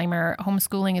a disclaimer.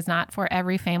 Homeschooling is not for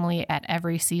every family at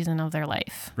every season of their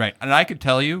life. Right. And I could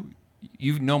tell you,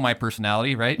 you know my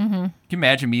personality, right? Can you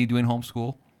imagine me doing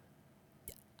homeschool?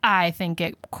 I think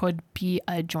it could be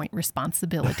a joint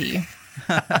responsibility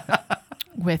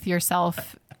with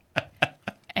yourself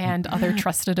and other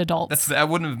trusted adults. That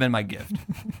wouldn't have been my gift.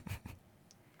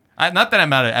 Not that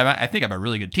I think I'm a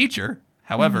really good teacher.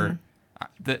 However,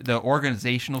 the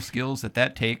organizational skills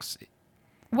that takes.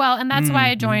 Well, and that's why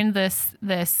I joined this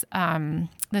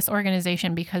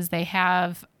organization, because they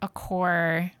have a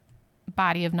core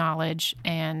body of knowledge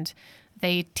and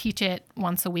they teach it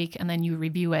once a week and then you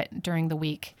review it during the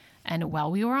week. And while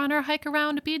we were on our hike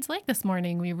around Beads Lake this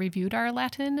morning, we reviewed our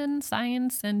Latin and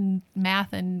science and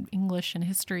math and English and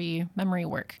history memory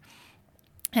work.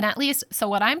 And at least, so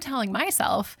what I'm telling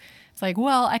myself, it's like,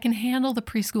 well, I can handle the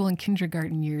preschool and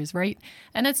kindergarten years, right?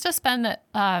 And it's just been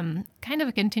kind of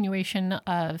a continuation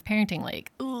of parenting.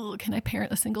 Like, oh, can I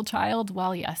parent a single child?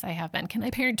 Well, yes, I have been. Can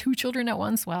I parent 2 children at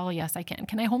once? Well, yes, I can.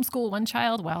 Can I homeschool 1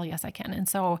 child? Well, yes, I can. And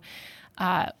so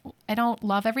I don't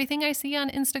love everything I see on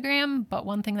Instagram, but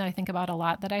one thing that I think about a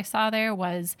lot that I saw there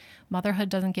was motherhood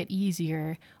doesn't get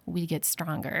easier, we get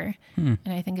stronger. And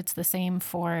I think it's the same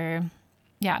for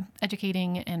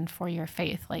educating and for your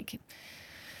faith. Like,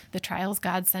 the trials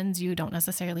God sends you don't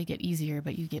necessarily get easier,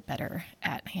 but you get better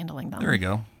at handling them. There you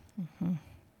go.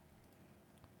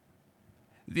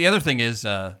 The other thing is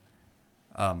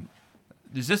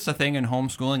this a thing in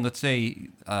homeschooling? Let's say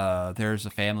there's a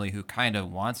family who kind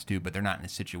of wants to, but they're not in a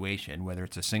situation, whether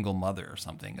it's a single mother or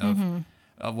something.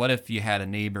 Of what if you had a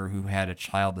neighbor who had a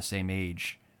child the same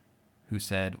age who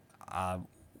said, I'm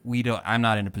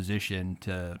not in a position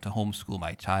to homeschool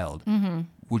my child.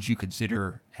 Would you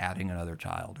consider adding another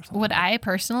child or something? Would I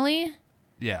personally?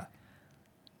 Yeah.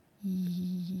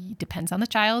 Depends on the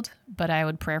child, but I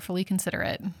would prayerfully consider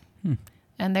it.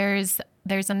 And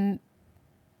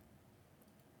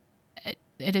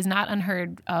it is not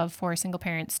unheard of for single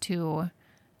parents to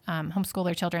homeschool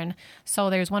their children. So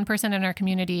there's one person in our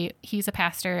community, he's a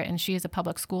pastor and she is a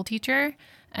public school teacher.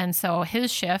 And so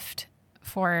his shift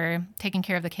for taking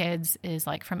care of the kids is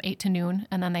like from 8 to noon,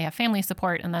 and then they have family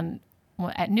support, and then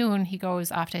at noon he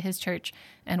goes off to his church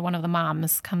and one of the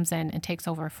moms comes in and takes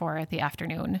over for the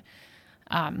afternoon.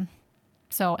 And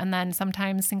then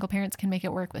sometimes single parents can make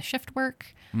it work with shift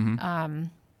work.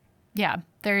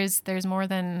 There's more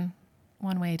than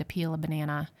one way to peel a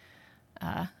banana.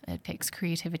 It takes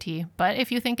creativity, but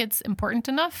if you think it's important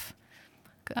enough,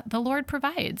 the Lord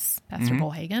provides, Pastor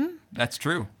Bullhagen. That's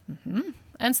true.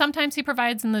 And sometimes he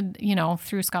provides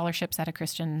through scholarships at a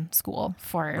Christian school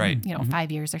for,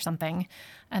 5 years or something.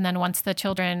 And then once the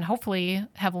children hopefully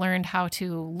have learned how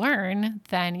to learn,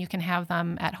 then you can have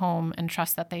them at home and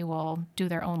trust that they will do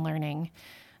their own learning.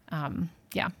 And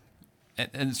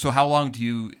so how long do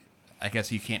you, I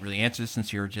guess you can't really answer this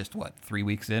since you're just, 3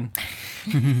 weeks in?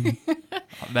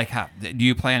 Like, how do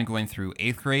you plan on going through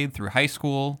 8th grade, through high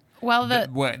school? Well,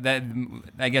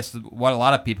 I guess what a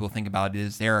lot of people think about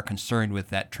is they're concerned with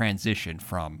that transition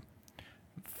from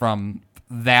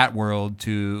that world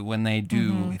to when they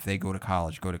do, if they go to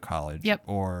college, Yep.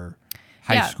 or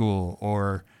high school,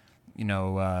 or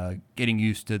getting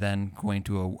used to then going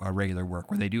to a regular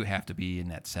work where they do have to be in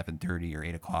at 7:30 or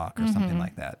 8 o'clock or something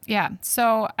like that. Yeah.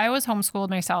 So I was homeschooled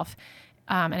myself,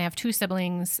 and I have 2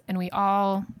 siblings, and we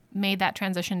all made that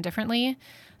transition differently.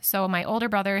 So my older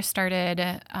brother started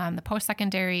the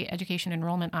post-secondary education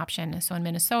enrollment option. So in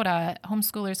Minnesota,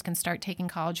 homeschoolers can start taking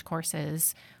college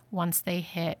courses once they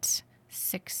hit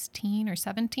 16 or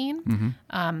 17.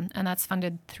 And that's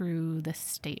funded through the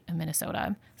state of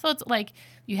Minnesota. So it's like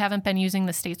you haven't been using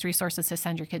the state's resources to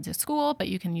send your kids to school, but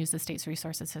you can use the state's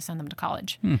resources to send them to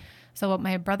college. So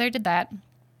my brother did that.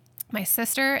 My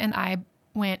sister and I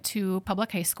went to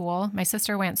public high school. My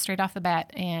sister went straight off the bat,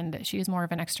 and she is more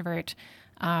of an extrovert.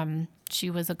 She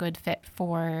was a good fit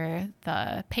for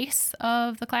the pace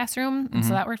of the classroom, and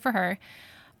so that worked for her.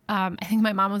 I think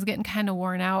my mom was getting kind of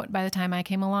worn out by the time I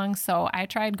came along, so I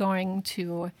tried going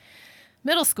to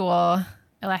middle school.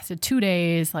 It lasted 2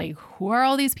 days. Like, who are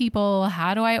all these people?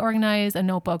 How do I organize a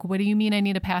notebook? What do you mean I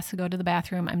need a pass to go to the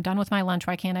bathroom? I'm done with my lunch.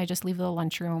 Why can't I just leave the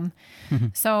lunchroom?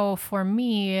 So for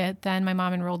me, then my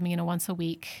mom enrolled me in a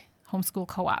once-a-week homeschool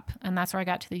co-op, and that's where I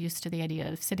got used to the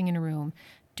idea of sitting in a room,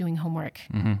 doing homework,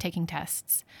 taking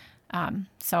tests.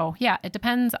 It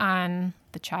depends on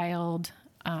the child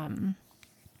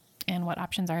and what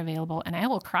options are available. And I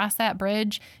will cross that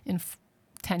bridge in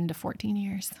 10 to 14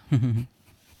 years.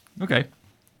 Okay.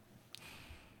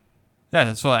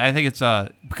 Yeah, so I think it's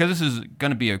because this is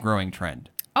going to be a growing trend.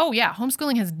 Oh, yeah.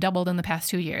 Homeschooling has doubled in the past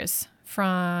 2 years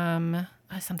from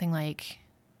something like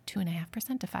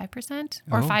 2.5% to 5%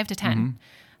 or 5 to 10.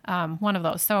 One of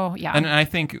those. So, yeah. And I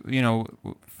think,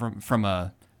 from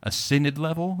a synod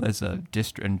level, as a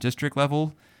district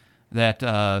level, that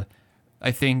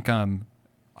I think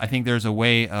there's a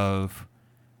way of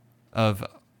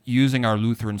using our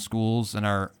Lutheran schools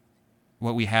and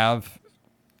what we have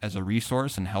as a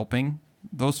resource and helping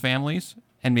those families,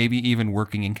 and maybe even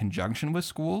working in conjunction with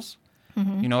schools.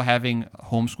 Having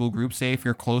homeschool groups, say if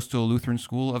you're close to a Lutheran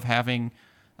school, of having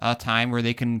a time where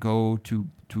they can go to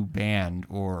band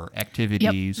or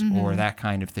activities or that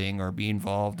kind of thing, or be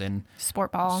involved in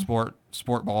sport ball,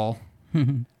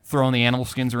 throwing the animal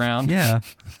skins around. Yeah.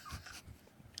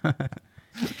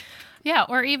 Yeah,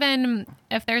 or even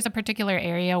if there's a particular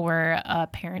area where a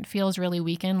parent feels really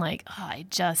weakened, like, oh, I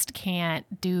just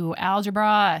can't do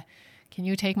algebra. Can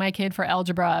you take my kid for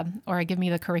algebra, or give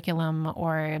me the curriculum,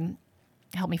 or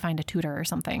help me find a tutor or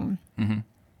something?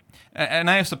 And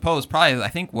I suppose I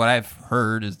think what I've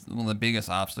heard is one of the biggest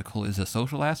obstacle is the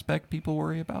social aspect people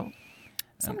worry about.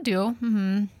 Some do.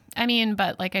 I mean,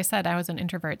 but like I said, I was an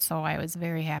introvert, so I was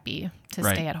very happy to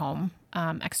stay at home.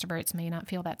 Extroverts may not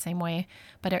feel that same way,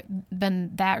 but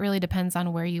then that really depends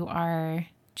on where you are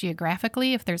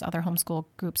geographically, if there's other homeschool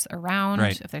groups around,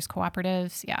 if there's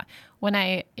cooperatives. Yeah. When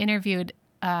I interviewed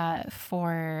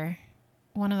for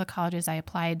one of the colleges I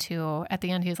applied to, at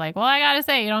the end, he was like, well, I got to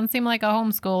say, you don't seem like a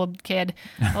homeschooled kid.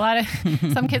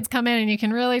 Some kids come in and you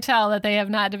can really tell that they have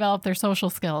not developed their social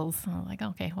skills. I'm like,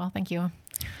 okay, well, thank you.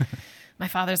 My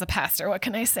father's a pastor. What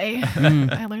can I say?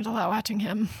 I learned a lot watching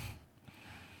him.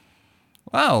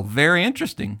 Wow, very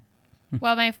interesting.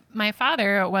 Well, my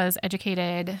father was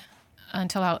educated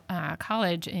until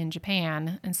college in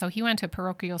Japan, and so he went to a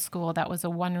parochial school that was a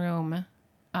one-room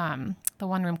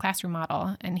classroom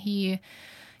model, and he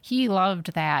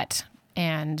loved that.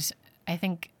 And I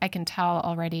think I can tell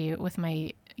already with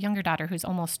my younger daughter, who's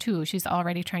almost 2, she's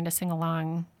already trying to sing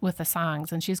along with the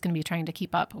songs, and she's going to be trying to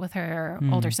keep up with her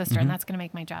older sister, and that's going to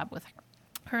make my job with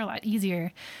her a lot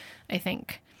easier, I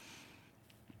think.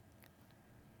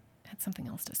 Had something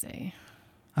else to say.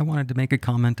 I wanted to make a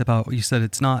comment about what you said.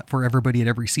 It's not for everybody at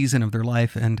every season of their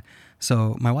life. And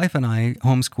so my wife and I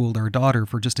homeschooled our daughter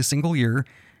for just a single year.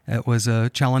 It was a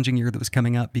challenging year that was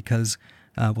coming up because,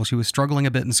 she was struggling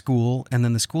a bit in school. And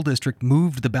then the school district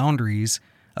moved the boundaries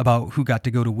about who got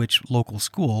to go to which local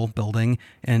school building.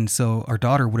 And so our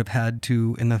daughter would have had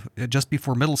to, just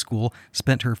before middle school,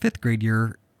 spent her 5th grade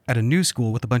year at a new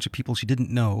school with a bunch of people she didn't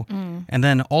know. And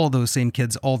then all of those same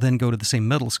kids all then go to the same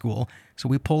middle school. So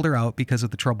we pulled her out because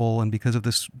of the trouble and because of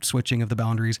the switching of the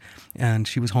boundaries. And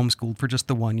she was homeschooled for just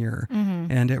the 1 year.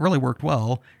 And it really worked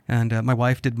well. And my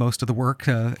wife did most of the work.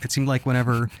 It seemed like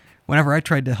whenever I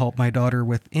tried to help my daughter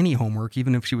with any homework,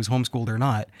 even if she was homeschooled or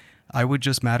not, I would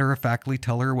just matter-of-factly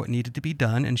tell her what needed to be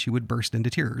done, and she would burst into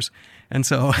tears. And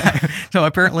so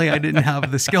apparently I didn't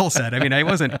have the skill set. I mean, I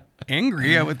wasn't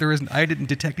angry. I didn't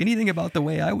detect anything about the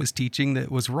way I was teaching that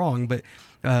was wrong, but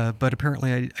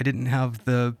apparently I didn't have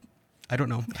the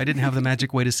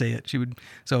magic way to say it.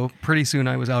 So pretty soon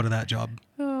I was out of that job.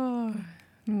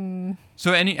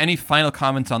 So any final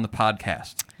comments on the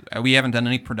podcast? We haven't done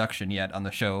any production yet on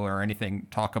the show or anything.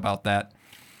 Talk about that.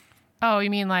 Oh,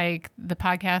 you mean like the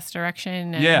podcast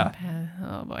direction? Yeah.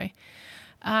 Oh, boy.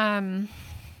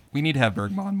 We need to have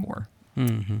Bergman more.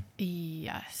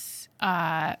 Yes.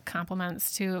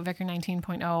 Compliments to Vicar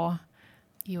 19.0.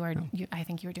 I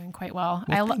think you were doing quite well.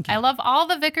 I love all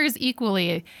the vicars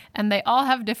equally, and they all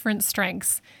have different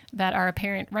strengths that are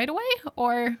apparent right away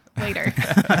or later.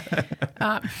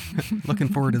 Looking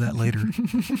forward to that later.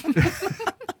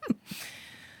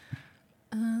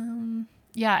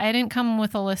 Yeah, I didn't come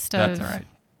with a list of That's all right.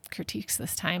 critiques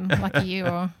this time. Lucky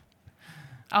you.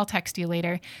 I'll text you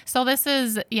later. So this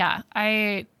is,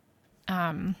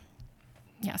 sometimes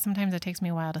it takes me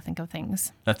a while to think of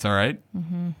things. That's all right.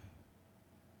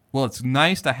 Well, it's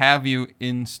nice to have you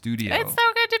in studio. It's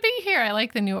so good to be here. I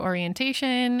like the new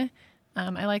orientation.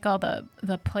 I like all the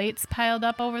plates piled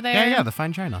up over there. Yeah, the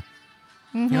fine china.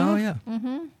 Oh, yeah.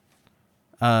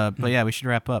 But yeah, we should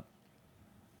wrap up.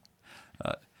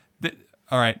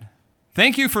 All right.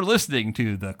 Thank you for listening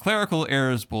to the Clerical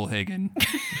Errors Bullhagen.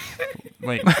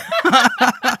 Wait.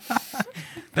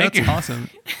 Thank you. Awesome.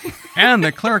 And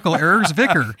the Clerical Errors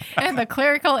Vicar. And the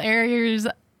Clerical Errors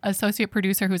associate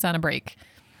producer who's on a break.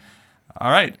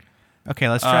 All right. Okay,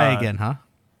 let's try again, huh?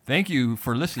 Thank you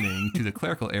for listening to the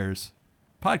Clerical Errors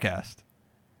podcast.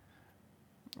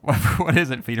 What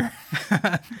is it, Peter?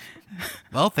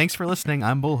 Well, thanks for listening.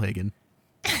 I'm Bullhagen.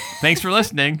 Thanks for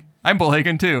listening. I'm Bull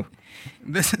Hagen too.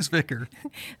 This is Vicar.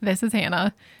 This is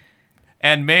Hannah.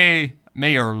 And may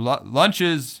your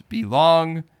lunches be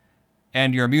long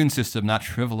and your immune system not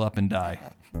shrivel up and die.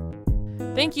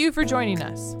 Thank you for joining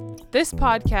us. This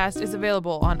podcast is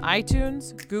available on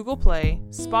iTunes, Google Play,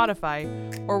 Spotify,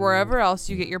 or wherever else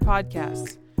you get your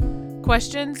podcasts.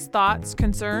 Questions, thoughts,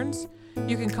 concerns?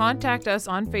 You can contact us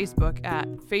on Facebook at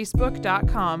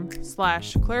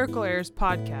facebook.com/Clerical Errors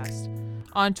Podcast,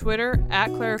 on Twitter at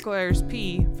Clerical Errors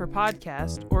P for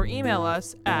podcast, or email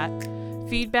us at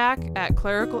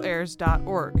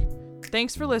feedback@clericalerrors.org.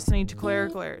 Thanks for listening to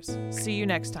Clerical Errors. See you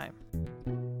next time.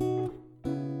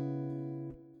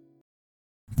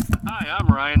 Hi, I'm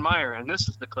Ryan Meyer, and this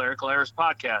is the Clerical Errors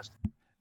Podcast.